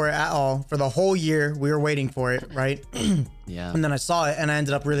here for it at all. For the whole year, we were waiting for it, right? Yeah. And then I saw it and I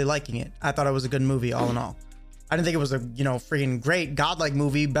ended up really liking it. I thought it was a good movie all in all. I didn't think it was a, freaking great godlike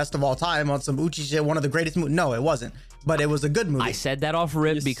movie, best of all time on some Uchi shit, one of the greatest movies. No, it wasn't. But it was a good movie. I said that off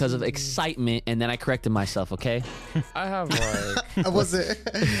rip because of excitement, and then I corrected myself, okay? I have like I wasn't.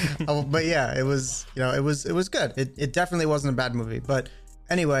 But yeah, it was, it was good. It definitely wasn't a bad movie. But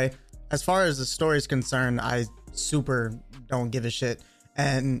anyway, as far as the story is concerned, I super don't give a shit.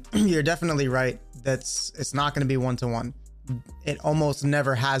 And you're definitely right. It's not going to be 1-to-1. It almost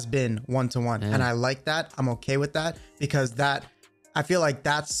never has been 1-to-1. And I like that. I'm okay with that because I feel like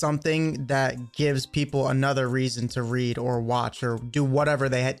that's something that gives people another reason to read or watch or do whatever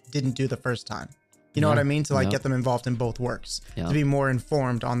they didn't do the first time. You know what I mean? To like get them involved in both works, to be more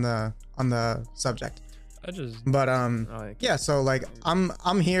informed on the subject. So like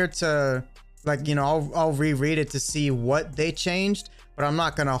I'm here to like, I'll reread it to see what they changed, but I'm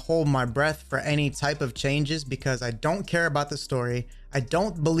not going to hold my breath for any type of changes because I don't care about the story. I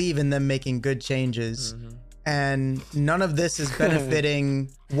don't believe in them making good changes. Mm-hmm. And none of this is benefiting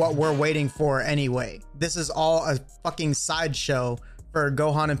what we're waiting for anyway. This is all a fucking sideshow for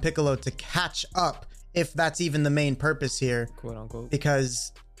Gohan and Piccolo to catch up, if that's even the main purpose here. Quote unquote.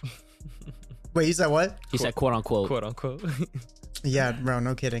 Because wait, you said what? He said quote unquote. Quote unquote. Yeah, bro,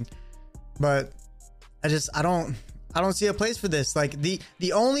 no kidding. But I don't see a place for this. Like the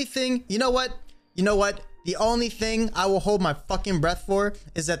only thing, you know what? The only thing I will hold my fucking breath for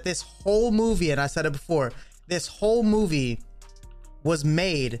is that this whole movie, and I said it before, this whole movie was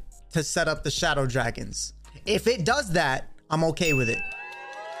made to set up the Shadow Dragons. If it does that, I'm okay with it.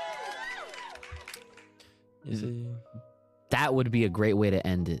 That would be a great way to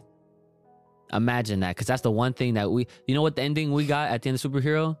end it. Imagine that, because that's the one thing that you know what the ending we got at the end of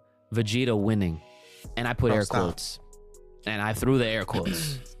Superhero? Vegeta winning. And I put air quotes. And I threw the air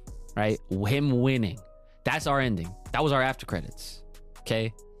quotes. Right? Him winning. That's our ending. That was our after credits.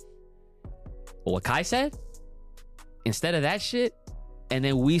 Okay? But what Kai said? Instead of that shit, and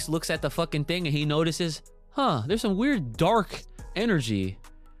then Whis looks at the fucking thing and he notices, there's some weird dark energy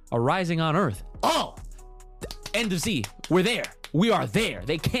arising on Earth. Oh! End of Z. We're there. We are there.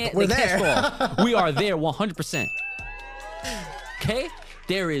 They can't stall. We are there 100%. Okay?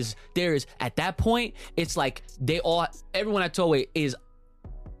 There is at that point, it's like everyone at Toei is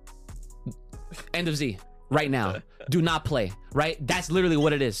end of Z right now. Do not play, right? That's literally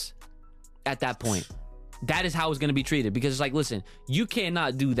what it is at that point. That is how it's going to be treated, because it's like, listen, you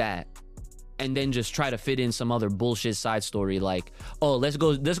cannot do that and then just try to fit in some other bullshit side story like, oh, let's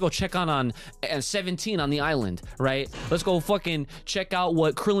go check on 17 on the island, right? Let's go fucking check out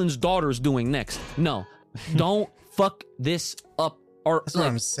what Krillin's daughter's doing next. No, don't fuck this up. Or that's what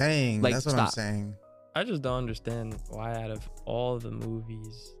I'm saying. Like, that's what I'm saying. I just don't understand why out of all the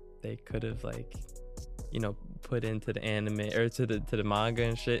movies they could have put into the anime or to the manga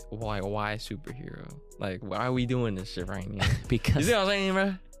and shit. Why superhero? Like, why are we doing this shit right now? Because you see what I'm saying,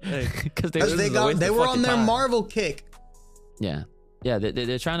 bro? Because they were on their Marvel kick. Yeah,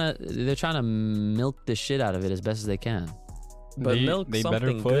 they're trying to milk the shit out of it as best as they can. But milk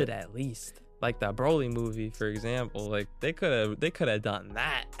something good at least. Like that Broly movie, for example, like they could have done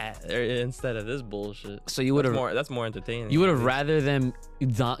that instead of this bullshit. So you would have that's more entertaining. You would have rather them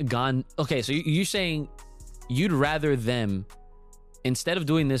gone. Okay, so you're saying you'd rather them, instead of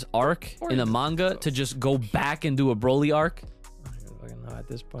doing this arc in the manga, to just go back and do a Broly arc? fucking know at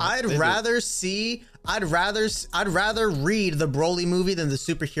this point. I'd rather read the Broly movie than the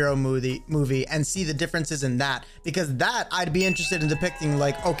superhero movie and see the differences in that, because that I'd be interested in depicting,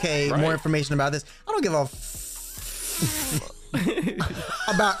 like, okay, more information about this. I don't give a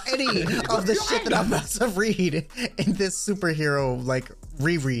about any of the shit that I'm about to read in this superhero like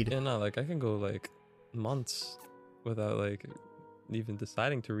reread. Yeah, no, like I can go like months without like even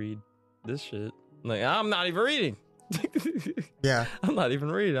deciding to read this shit. Like I'm not even reading. Yeah, I'm not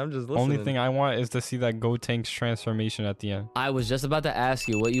even reading. I'm just listening. Only thing I want is to see that Gotenks transformation at the end. I was just about to ask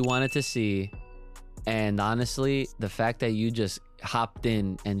you what you wanted to see, and honestly, the fact that you just hopped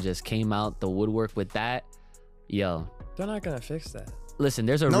in and just came out the woodwork with that, yo. They're not gonna fix that. Listen,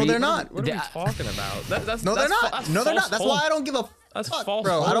 there's a no, they're not. What are we talking about? No, they're not. No, they're not. That's why I don't give a That's fuck, false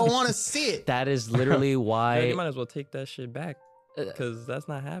bro. hope. I don't want to see it. That is literally Yeah, why. you might as well take that shit back because that's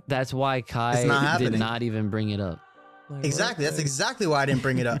not happening. That's why It's Kai not did happening. not even bring it up. Like, Exactly. what? That's exactly why I didn't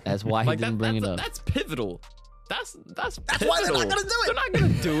bring it up. That's why he Like, didn't bring it up. That's pivotal. That's why they're not gonna do it. They're not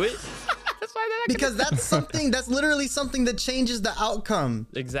gonna do it. That's why they're not Because that's something, that's literally something that changes the outcome.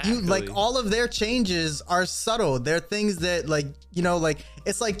 Exactly. Like all of their changes are subtle. They're things that, like, you know, like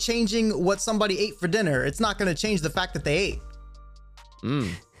it's like changing what somebody ate for dinner. It's not going to change the fact that they ate.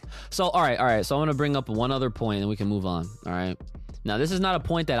 So, all right. So, I want to bring up one other point and we can move on. All right. Now, this is not a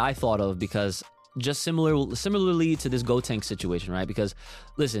point that I thought of because just similarly to this Gotenks situation, right? Because,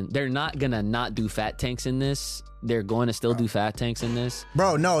 listen, they're not going to not do fat tanks in this. They're going to still do fat tanks in this.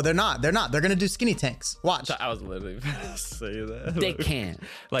 Bro, no, they're not. They're not. They're going to do skinny tanks. Watch. I was literally gonna say that. They can't.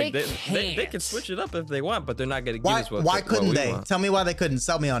 Like they they can't. can switch it up if they want, but they're not gonna give Why, us what. why what couldn't we they? want. Tell me why they couldn't.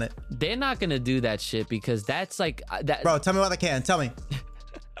 Sell me on it. They're not going to do that shit because that's like that. Bro, tell me why they can. Tell me.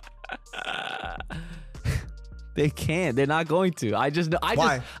 They can't. They're not going to. I just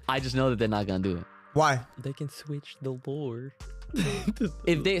know that they're not going to do it. Why? They can switch the lore.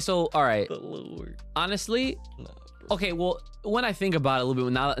 If they all right. The lore. Honestly, No, bro. okay, well, when I think about it a little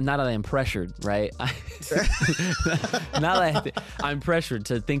bit, now that I'm pressured, right? Now that I'm pressured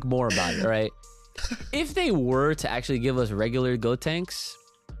to think more about it, right? If they were to actually give us regular Gotenks,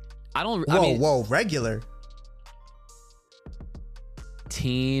 Whoa, regular.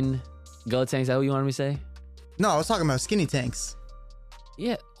 teen Gotenks, is that what you wanted me to say? No, I was talking about skinny tanks.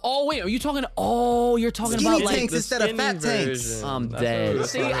 Yeah. Oh, wait, are you talking? Oh, you're talking Skinny about like tanks the instead of skinny fat tanks. version. I'm That's what we dead. were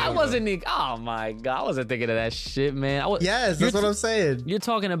See, talking I about. wasn't. Oh my god, I wasn't thinking of that shit, man. Yes, that's what I'm saying. You're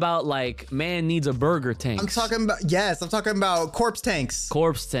talking about like man needs a burger tank. I'm talking about corpse tanks.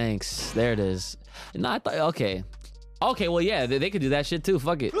 Corpse tanks. There it is. No, I thought okay. Okay, well yeah, they could do that shit too.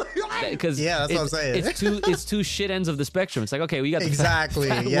 Fuck it. Because Yeah, that's what I'm saying. It's two shit ends of the spectrum. It's like okay, we got the Exactly.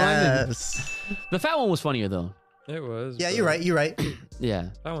 fat one and- Yes. the fat one was funnier though. It was. Yeah, but you're right. You're right. Yeah.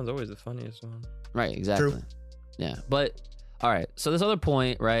 That one's always the funniest one. Right. Exactly. True. Yeah. But all right. So this other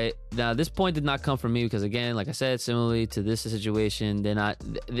point, right now, this point did not come from me because again, like I said, similarly to this situation,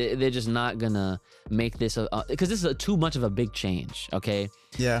 they're just not gonna make this because this is too much of a big change. Okay.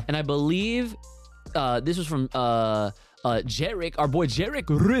 Yeah. And I believe this was from Jarek, our boy Jarek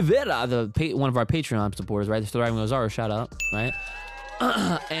Rivera, one of our Patreon supporters, right? The Thriving Ozaro, shout out, right?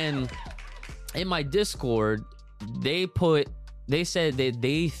 And in my Discord, they said that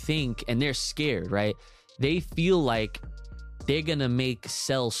they think and they're scared, right? They feel like they're gonna make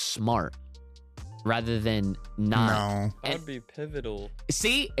Cell smart rather than not. No. That would be pivotal.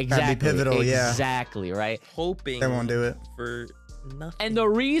 See, exactly, pivotal, yeah. exactly, right? Hoping They won't do it. for nothing. And the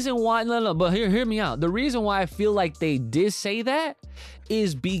reason why, no, but hear me out. The reason why I feel like they did say that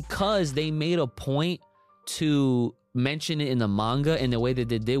is because they made a point to mention it in the manga in the way that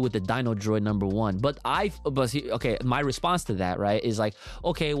they did with the Dino Droid #1. Okay, my response to that, right, is like,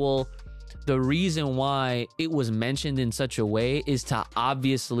 okay, well, the reason why it was mentioned in such a way is to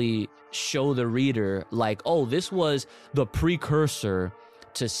obviously show the reader, like, oh, this was the precursor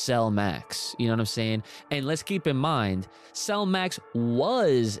to Cell Max. You know what I'm saying? And let's keep in mind, Cell Max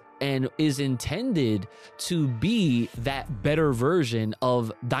was and is intended to be that better version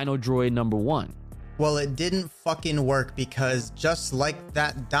of Dino Droid #1. Well, it didn't fucking work because just like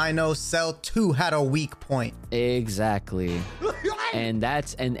that Dino, Cell 2 had a weak point. Exactly. And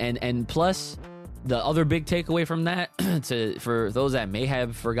that's and plus the other big takeaway from that for those that may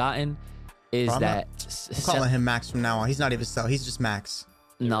have forgotten is Bro, I'm that I'm calling him Max from now on. He's not even Cell. He's just Max.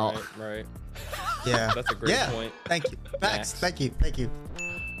 no. Right. Yeah. That's a great point. Thank you. Max. Thank you.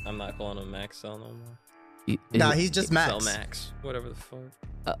 I'm not calling him Max Cell no more. Nah, he's just Max. Cell Max. Whatever the fuck.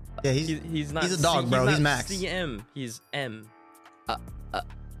 Yeah, He's not. he's a dog, bro. He's He's not Max. CM. He's M.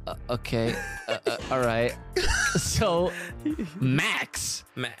 Okay. All right. So Max.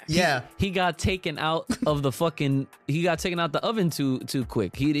 Yeah. He got taken out of the fucking. He got taken out the oven too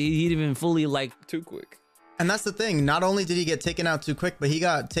quick. He didn't even fully like. Too quick. And that's the thing. Not only did he get taken out too quick, but he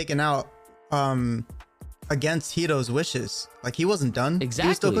got taken out against Hito's wishes. Like he wasn't done. Exactly. He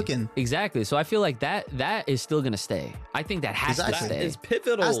was still cooking. Exactly. So I feel like that is still gonna stay. I think that has to Exactly. stay. It's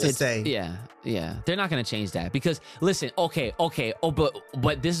pivotal. Has to stay. Yeah. They're not gonna change that because listen, okay. Oh,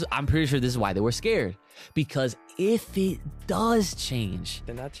 but this is, I'm pretty sure this is why they were scared. Because if it does change,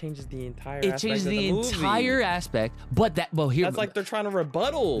 Then that changes the entire it aspect changes of the movie. entire aspect. But here, That's like they're trying to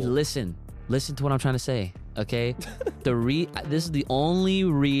rebuttal. listen to what I'm trying to say. Okay, this is the only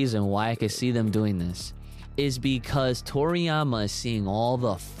reason why I could see them doing this. Is because Toriyama is seeing all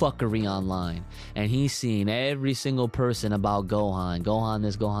the fuckery online and he's seeing every single person about Gohan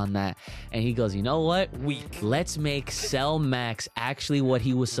this, Gohan that, and he goes, you know what? Weak. Let's make Cell Max actually what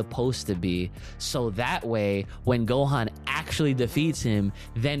he was supposed to be, so that way when Gohan actually defeats him,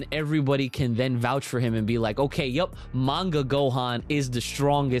 then everybody can then vouch for him and be like, okay, yep, manga Gohan is the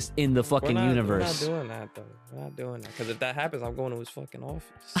strongest in the fucking universe. We're not doing that though. We're not doing that because if that happens, I'm going to his fucking office.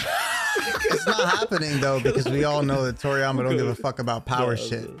 It's not happening though, because we all know that Toriyama don't give a fuck about power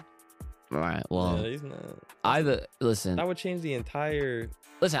shit. All right, well, Yeah, he's not. listen, That would change the entire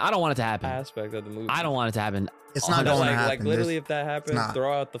I don't want it to happen. aspect of the movie. I don't want it to happen. It's not That's going to like happen. literally, There's- if that happens, not.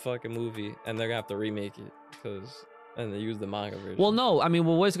 throw out the fucking movie, and they're gonna have to remake it and they use the manga version. Well, no, I mean,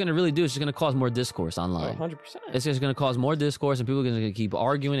 what it's going to really do is just going to cause more discourse online. 100%. It's just going to cause more discourse, and people are going to keep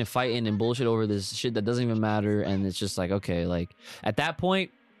arguing and fighting and bullshit over this shit that doesn't even matter. And it's just like, okay, like at that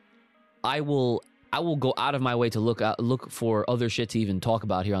point, I will go out of my way to look for other shit to even talk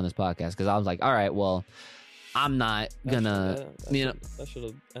about here on this podcast, because I was like, all right, well, I'm not gonna, that should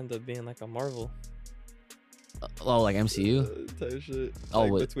have ended up being like a Marvel like MCU. Type shit. Oh,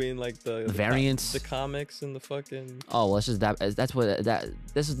 Like what- between like the variants? the comics and the fucking. Oh, well, it's just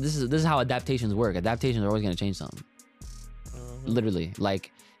this is how adaptations work. Adaptations are always going to change something. Literally,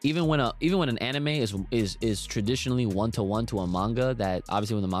 like even when an anime is traditionally 1-to-1 to a manga, that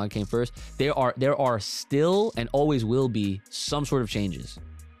obviously when the manga came first, there are still and always will be some sort of changes.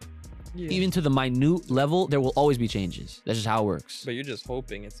 Yeah. Even to the minute level, there will always be changes. That's just how it works. But you're just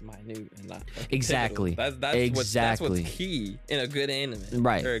hoping it's minute and not fucking Exactly. pivotal. That's Exactly. what's key in a good anime.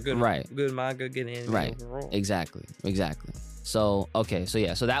 Right, Or a good right. good manga, good anime Right. overall. Exactly. So okay, so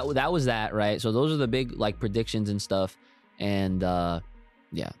yeah, so that was that, right? So those are the big like predictions and stuff, and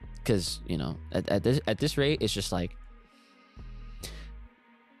yeah, because at this rate, it's just like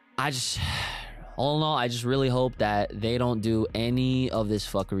all in all, I just really hope that they don't do any of this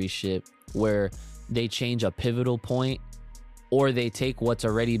fuckery shit where they change a pivotal point or they take what's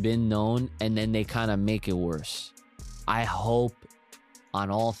already been known and then they kind of make it worse. I hope on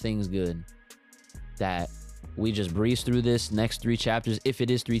all things good that we just breeze through this next 3 chapters, if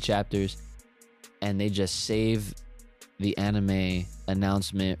it is 3 chapters, and they just save the anime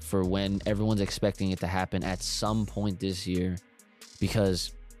announcement for when everyone's expecting it to happen at some point this year,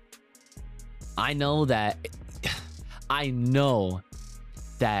 because I know that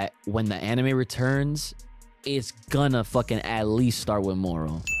when the anime returns, it's gonna fucking at least start with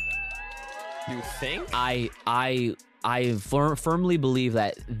Moro. You think? I firmly believe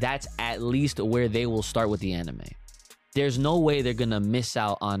that that's at least where they will start with the anime. There's no way they're gonna miss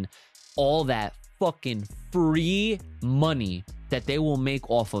out on all that fucking free money that they will make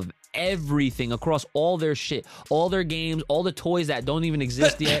off of everything across all their shit, all their games, all the toys that don't even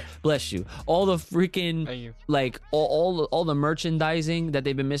exist yet. Bless you. All the freaking like all the merchandising that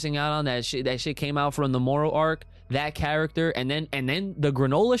they've been missing out on. That shit came out from the Moro arc. That character, and then the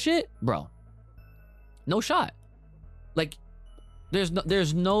granola shit, bro. No shot. Like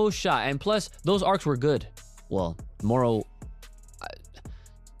there's no shot. And plus, those arcs were good. Well, Moro,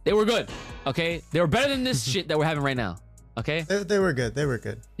 they were good. Okay, they were better than this shit that we're having right now. Okay, They were good. They were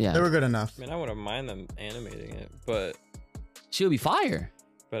good. Yeah. They were good enough. I mean, I wouldn't mind them animating it, but she'll be fire.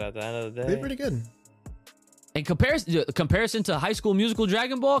 at the end of the day, They're pretty good. In comparison to High School Musical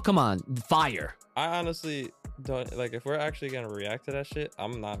Dragon Ball, come on, fire. I honestly don't like. If we're actually gonna react to that shit,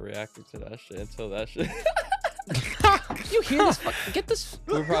 I'm not reacting to that shit until that shit. You hear this? Get this,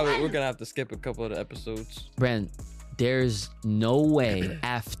 we're gonna have to skip a couple of the episodes. Brand. There's no way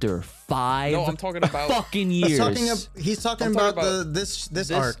after 5 No, I'm talking about fucking years. He's talking I'm about talking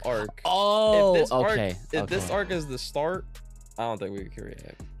this arc. Oh, if this okay. If this arc is the start, I don't think we can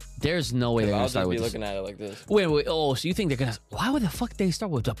react. There's no way they're I'll gonna just start be with this. looking at it like this. Wait. Oh, so you think they're gonna? Why would the fuck they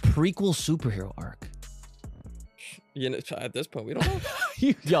start with the prequel superhero arc? You know, at this point, we don't know.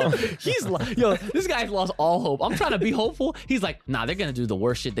 This guy's lost all hope. I'm trying to be hopeful. He's like, nah, they're gonna do the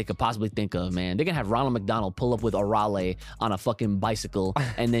worst shit they could possibly think of, man. They're gonna have Ronald McDonald pull up with Arale on a fucking bicycle,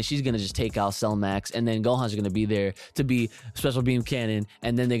 and then she's gonna just take out Cell Max, and then Gohan's gonna be there to be special beam cannon,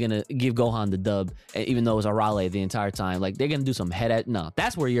 and then they're gonna give Gohan the dub, even though it was Arale the entire time. Like, they're gonna do some head at. No,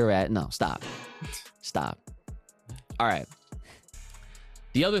 that's where you're at. No, stop. All right.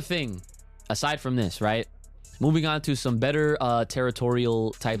 The other thing, aside from this, right? Moving on to some better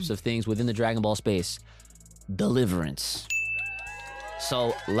territorial types of things within the Dragon Ball space. Deliverance.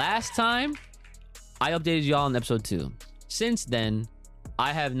 So last time, I updated y'all on episode 2. Since then,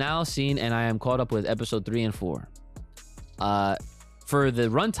 I have now seen and I am caught up with episode 3 and 4. For the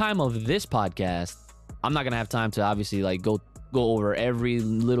runtime of this podcast, I'm not going to have time to obviously like go over every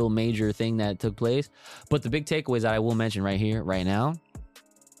little major thing that took place. But the big takeaways that I will mention right here, right now,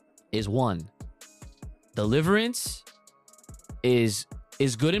 is 1. Deliverance is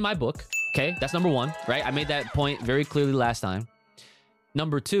good in my book. Okay, that's number 1, right? I made that point very clearly last time.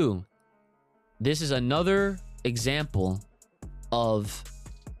 Number 2, this is another example of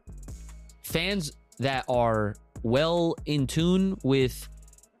fans that are well in tune with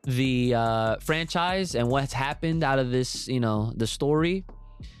the franchise and what's happened out of this, the story.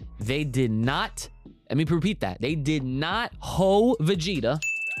 They did not, let me repeat that. They did not hoe Vegeta.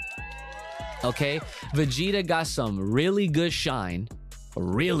 Okay, Vegeta got some really good shine. As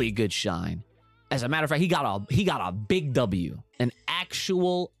a matter of fact, he got a big W, an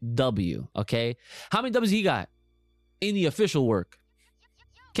actual W. Okay, how many W's he got in the official work?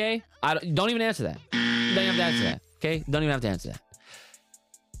 Okay, don't even answer that. Don't even have to answer that. Okay, don't even have to answer that.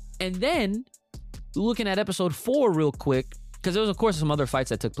 And then looking at episode 4 real quick, because there was of course some other fights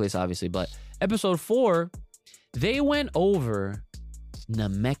that took place, obviously, but episode 4, they went over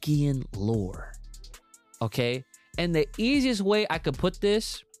Namekian lore. Okay? And the easiest way I could put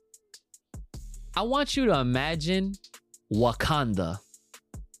this, I want you to imagine Wakanda.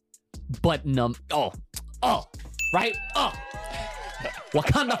 But right?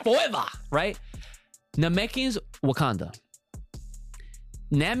 Wakanda forever, right? Namekian's Wakanda.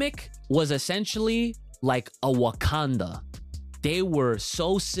 Namek was essentially like a Wakanda. They were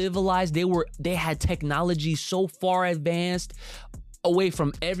so civilized. They had technology so far advanced, away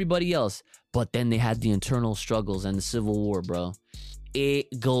from everybody else. But then they had the internal struggles and the civil war, bro.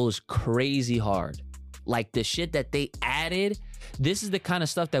 It goes crazy hard. Like the shit that they added, this is the kind of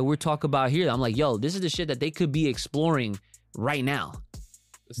stuff that we're talking about here. I'm like, yo, this is the shit that they could be exploring right now.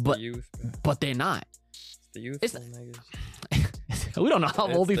 It's the youth, bro. But they're not. It's the youthful niggas. We don't know how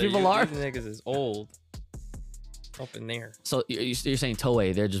old these people are. These niggas is old. Up in there. So you're saying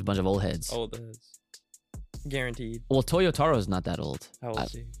Toei, they're just a bunch of old heads. Old heads. Guaranteed. Well, Toyotaro is not that old. How old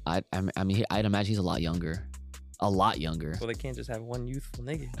is he? I mean, I'd imagine he's a lot younger. A lot younger. Well, they can't just have one youthful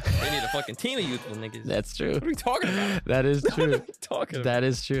nigga. They need a fucking team of youthful niggas. That's true. What are we talking about? That is true. What are we talking about? That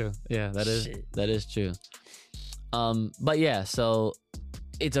is true. Yeah, that is true. But yeah, so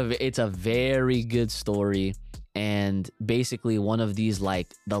it's a very good story, and basically one of these,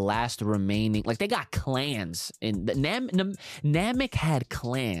 like, the last remaining, like, they got clans, and Namek had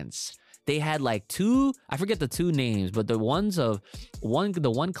clans. They had like 2, I forget the 2 names, but the one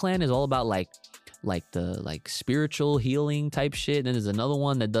clan is all about like the spiritual healing type shit. Then there's another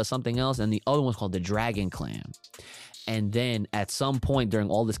one that does something else, and the other one's called the Dragon Clan. And then at some point during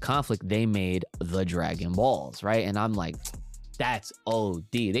all this conflict, they made the Dragon Balls, right? And I'm like, that's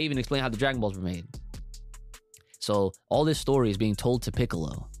OD. They even explain how the Dragon Balls were made. So all this story is being told to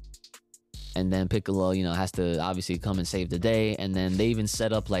Piccolo. And then Piccolo, has to obviously come and save the day. And then they even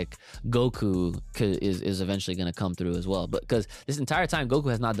set up like Goku is eventually going to come through as well. But because this entire time, Goku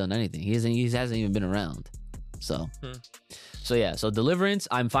has not done anything. He hasn't even been around. So yeah. So Deliverance,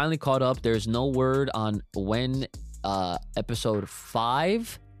 I'm finally caught up. There's no word on when episode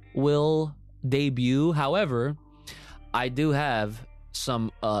 5 will debut. However, I do have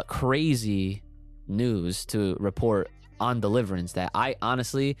some crazy news to report on Deliverance that I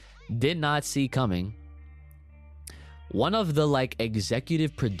honestly did not see coming. One of the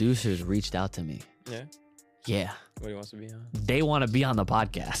executive producers reached out to me. Yeah. What he wants to be on? They want to be on the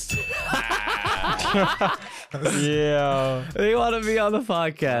podcast. Yeah. They want to be on the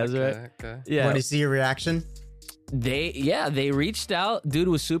podcast, right? Okay. Yeah. Want to see your reaction? They reached out. Dude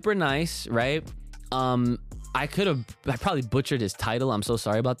was super nice, right? I probably butchered his title. I'm so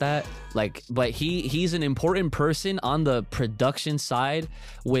sorry about that. But he's an important person on the production side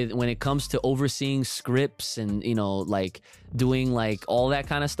when it comes to overseeing scripts and, doing all that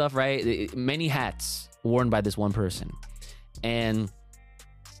kind of stuff, right? Many hats worn by this one person. And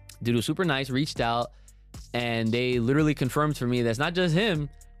dude was super nice, reached out. and they literally confirmed for me that's not just him.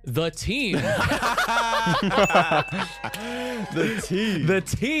 The team. The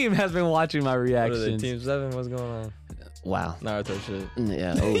team has been watching my What are reactions. they, Team 7? What's going on? Wow. Naruto shit.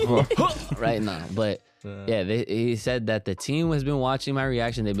 Yeah. Right now. But yeah, he said that the team has been watching my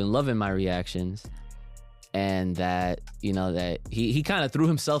reaction. They've been loving my reactions. And that, you know, that he kind of threw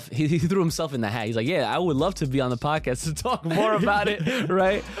himself, he threw himself in the hat. He's like, yeah, I would love to be on the podcast to talk more about it.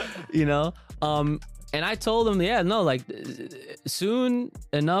 Right. You know? And I told him, yeah, no, like soon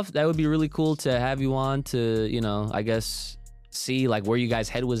enough, that would be really cool to have you on to, you know, I guess see like where you guys'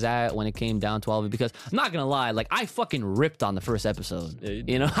 head was at when it came down to all of it. Because I'm not gonna lie, like I fucking ripped on the first episode. Yeah,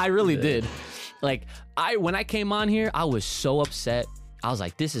 you know, I really did. Like when I came on here, I was so upset. I was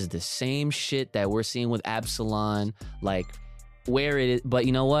like, this is the same shit that we're seeing with Absalon, like where it is. But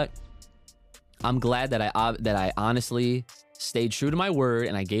you know what? I'm glad that I honestly stayed true to my word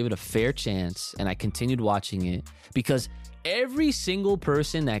and I gave it a fair chance and I continued watching it, because every single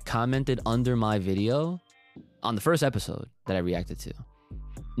person that commented under my video on the first episode that I reacted to,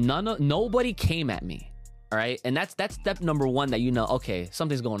 nobody came at me. All right. And that's step number one, that, you know, okay,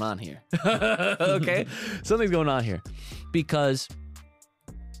 something's going on here. Okay. Something's going on here, because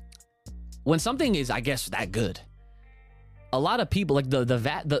when something is, I guess, that good, a lot of people, like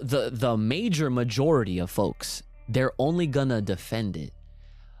the major majority of folks, they're only gonna defend it,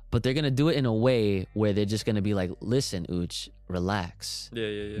 but they're gonna do it in a way where they're just gonna be like, listen, Ooch, relax.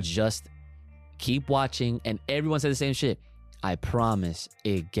 Yeah. Just keep watching. And everyone said the same shit. I promise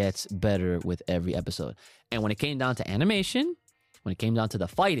it gets better with every episode. And when it came down to animation, when it came down to the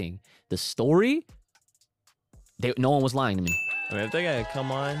fighting, the story, no one was lying to me. I mean, if they gotta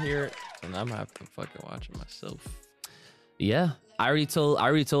come on here, then I'm gonna have to fucking watch it myself. Yeah, I already told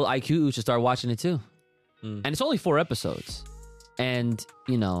IQ to start watching it too, and it's only 4 episodes, and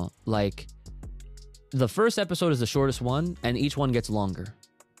you know, like the first episode is the shortest one, and each one gets longer,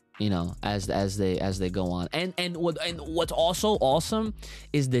 you know, as they go on. And what's also awesome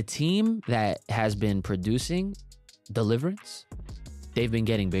is the team that has been producing Deliverance. They've been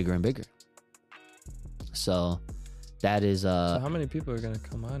getting bigger and bigger. So that is So how many people are gonna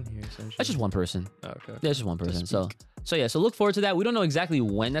come on here? That's just one person. Oh, okay. Yeah, it's just one person. So yeah, so look forward to that. We don't know exactly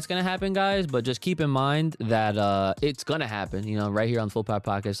when that's gonna happen, guys, but just keep in mind that it's gonna happen, you know, right here on Full Power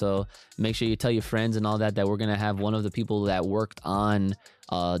Podcast. So make sure you tell your friends and all that we're gonna have one of the people that worked on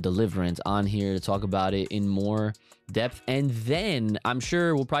Deliverance on here to talk about it in more depth. And then I'm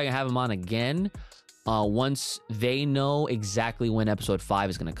sure we'll probably have him on again once they know exactly when episode 5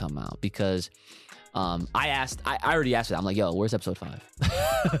 is gonna come out, because I already asked it. I'm like, yo, where's episode 5?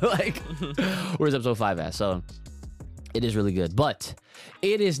 Like, where's episode 5 at? So it is really good. But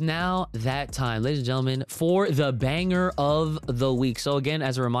it is now that time, ladies and gentlemen, for the banger of the week. So again,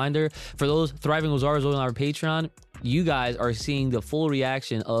 as a reminder, for those Thriving Ozaras on our Patreon, you guys are seeing the full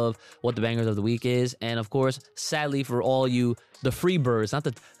reaction of what the bangers of the week is. And of course, sadly for all you, the free birds, not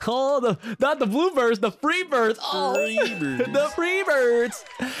the bluebirds, the free birds. Oh, the free birds,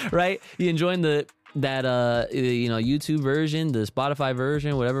 right? You enjoying that you know, YouTube version, the Spotify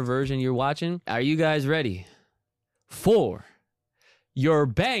version, whatever version you're watching. Are you guys ready for your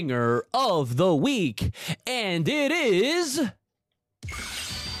banger of the week? And it is,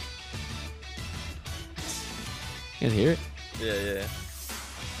 you guys hear it? Yeah.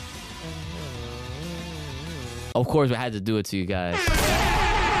 Of course, we had to do it to you guys.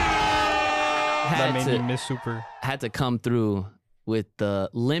 That made me miss Super. Had to come through with the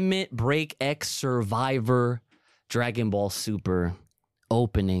Limit Break X Survivor Dragon Ball Super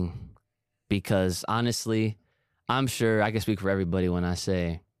opening, because honestly, I'm sure I can speak for everybody when I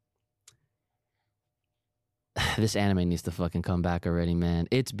say this anime needs to fucking come back already, man.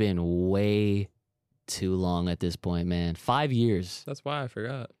 It's been way too long at this point, man. 5 years. That's why I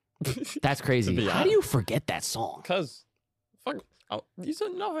forgot. That's crazy. How do you forget that song? Cause, fuck, you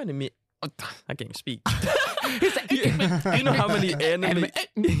don't know how to me. I can't speak. You know how many anime?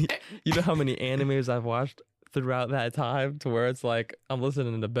 You know how many animes I've watched throughout that time, to where it's like I'm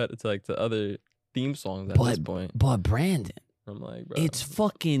listening to other theme songs at this point. But Brandon, I'm like, bro,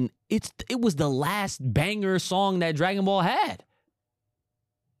 it was the last banger song that Dragon Ball had.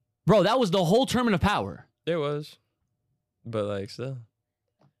 Bro, that was the whole Tournament of Power. It was, but like still,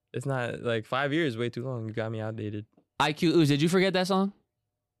 it's not like 5 years. Way too long. You got me outdated. IQ Ooze, did you forget that song?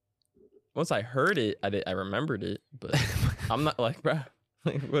 Once I heard it, I remembered it, but I'm not like, bro.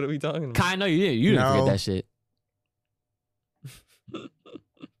 Like, what are we talking about? Kai, no, you didn't. You didn't forget that shit.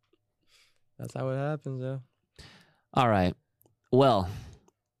 That's how it happens, though. All right. Well,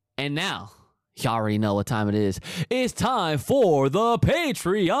 and now Y'all already know what time it is. It's time for the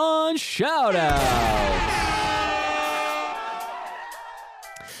Patreon shout-outs.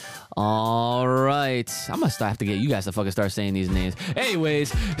 All right. I'm going to have to get you guys to fucking start saying these names.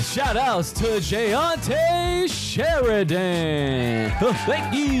 Anyways, shout-outs to Jayante Sheridan.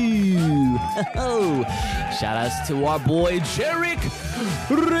 Thank you. Shout-outs to our boy, Jerick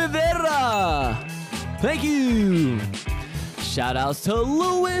Rivera. Thank you. Shout-outs to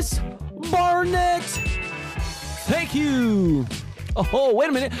Louis Barnett. Thank you. Oh, wait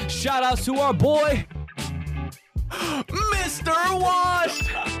a minute. Shout-outs to our boy, Mr. Wash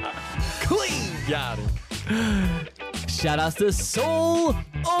Clean. Got him. Shout-outs to Soul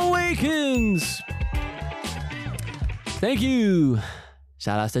Awakens. Thank you.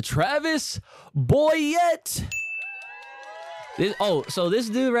 Shout-outs to Travis Boyette. So this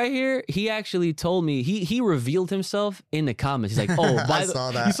dude right here, he actually told me, he revealed himself in the comments. He's like, oh, I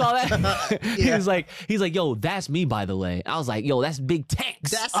saw that. You saw that? Yeah. he's like, yo, that's me, by the way. I was like, yo, that's Big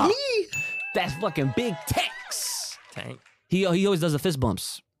Tanks. That's me. That's fucking Big Tanks. Tank. He always does the fist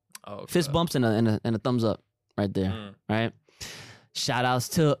bumps. Oh, Fist bumps and a thumbs up right there. Right? Shout outs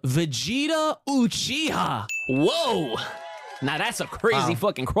to Vegeta Uchiha. Whoa. Now that's a crazy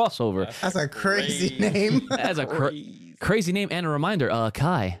fucking crossover. That's a crazy name. That's a crazy name and a reminder.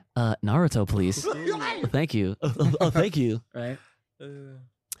 Kai, Naruto, please. Thank you. Thank you. Right.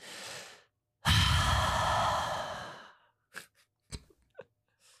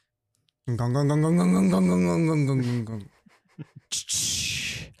 Gong, gong, gong, gong, gong, gong, gong, gong, gong, gong, gong, gong.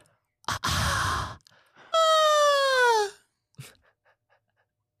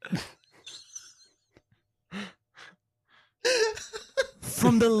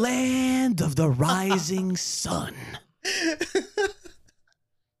 From the land of the rising sun,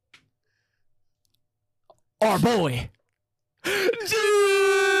 our boy,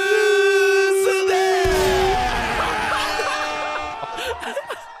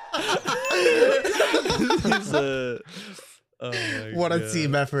 What a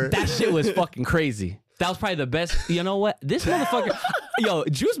team effort. that shit was fucking crazy. That was probably the best. You know what? This motherfucker, yo,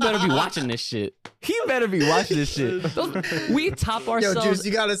 Juice better be watching this shit. He better be watching this shit. We top Yo, ourselves. Juice,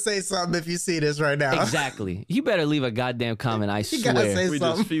 you gotta say something if you see this right now. Exactly. You better leave a goddamn comment. I You gotta swear. say We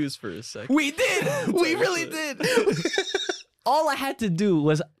something. just fused for a second. We did. We really did. All I had to do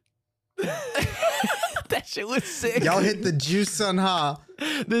was. That shit was sick. Y'all hit the juice on ha.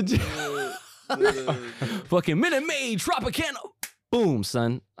 Fucking Minute Maid Tropicana. Boom,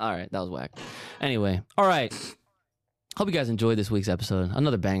 son. All right, that was whack. Anyway, all right. Hope you guys enjoyed this week's episode.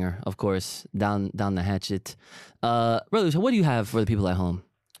 Another banger, of course. Down the hatchet. Brother, so what do you have for the people at home?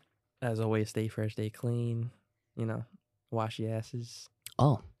 As always, stay fresh, stay clean. You know, wash your asses.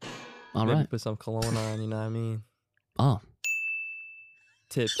 Oh, all Maybe right. put some cologne on. You know what I mean? Oh,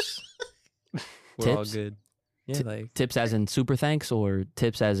 Tips. We're all Tips? good. Yeah, like. tips as in super thanks or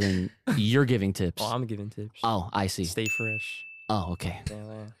tips as in you're giving tips? Oh, I'm giving tips. Oh, I see. Stay fresh. Oh, okay.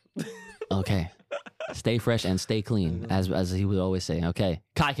 Damn. Okay. Stay fresh and stay clean, as he would always say. Okay.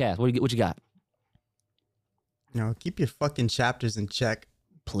 Kai Cass, what you got? No, keep your fucking chapters in check,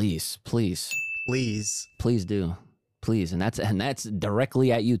 Please please. do. Please. And that's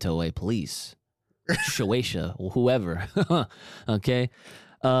directly at you, Toei. Please. Shueisha, whoever. Okay.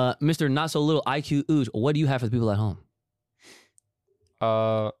 Mr. Not So Little IQ Ooch, what do you have for the people at home?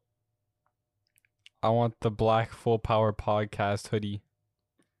 I want the Black Full Power Podcast hoodie.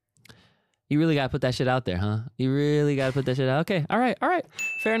 You really gotta put that shit out there, huh? You really gotta put that shit out. Okay, all right.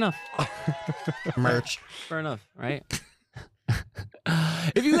 Fair enough. Merch. Fair enough, right?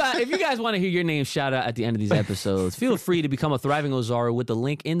 If you guys want to hear your name shout out at the end of these episodes, feel free to become a thriving Ozaru with the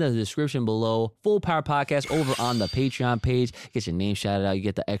link in the description below. Full Power Podcast over on the Patreon page. Get your name shouted out. You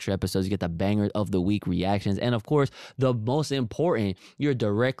get the extra episodes. You get the banger of the week reactions. And of course, the most important, you're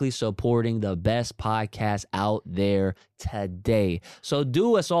directly supporting the best podcast out there today. So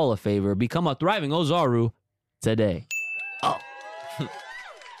do us all a favor. Become a thriving Ozaru today. Oh.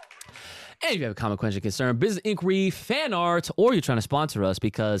 And if you have a comment, question, concern, business inquiry, fan art, or you're trying to sponsor us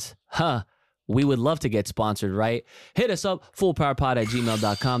because, we would love to get sponsored, right? Hit us up,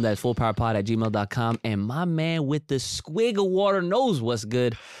 fullpowerpod@gmail.com. That's fullpowerpod@gmail.com. And my man with the squig of water knows what's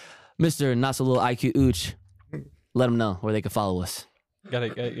good. Mr. Not So Little IQ Ooch, let them know where they can follow us. Gotta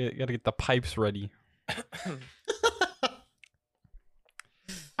get the pipes ready.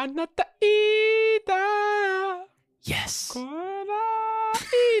 Anata ita. Yes. Kora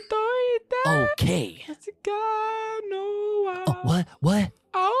ito ita. Okay. Oh, Oh, what?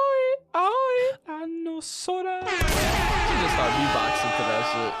 Aoi, ano sora. You just start beatboxing to that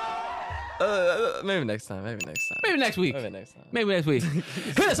Maybe next time. Maybe next time. Maybe next week. Maybe next time. Maybe next week.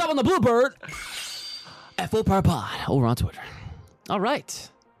 Hit us up on the Bluebird at Full Power Pod over on Twitter. All right.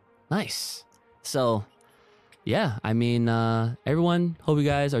 Nice. So, yeah, I mean, everyone, hope you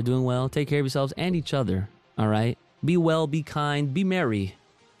guys are doing well. Take care of yourselves and each other. All right. Be well, be kind, be merry,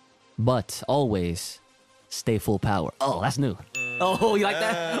 but always stay full power. Oh, that's new. Oh, you like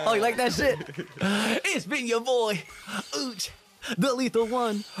that? Oh, you like that shit? It's been your boy, Ooch, the lethal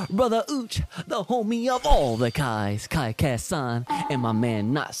one, brother Ooch, the homie of all the Kais, Kai Kassan, and my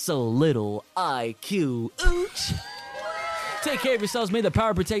man not so little IQ Ooch. Take care of yourselves. May the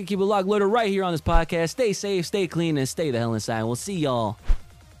power protect you. Keep it locked, loaded right here on this podcast. Stay safe, stay clean, and stay the hell inside. We'll see y'all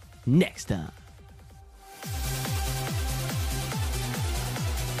next time.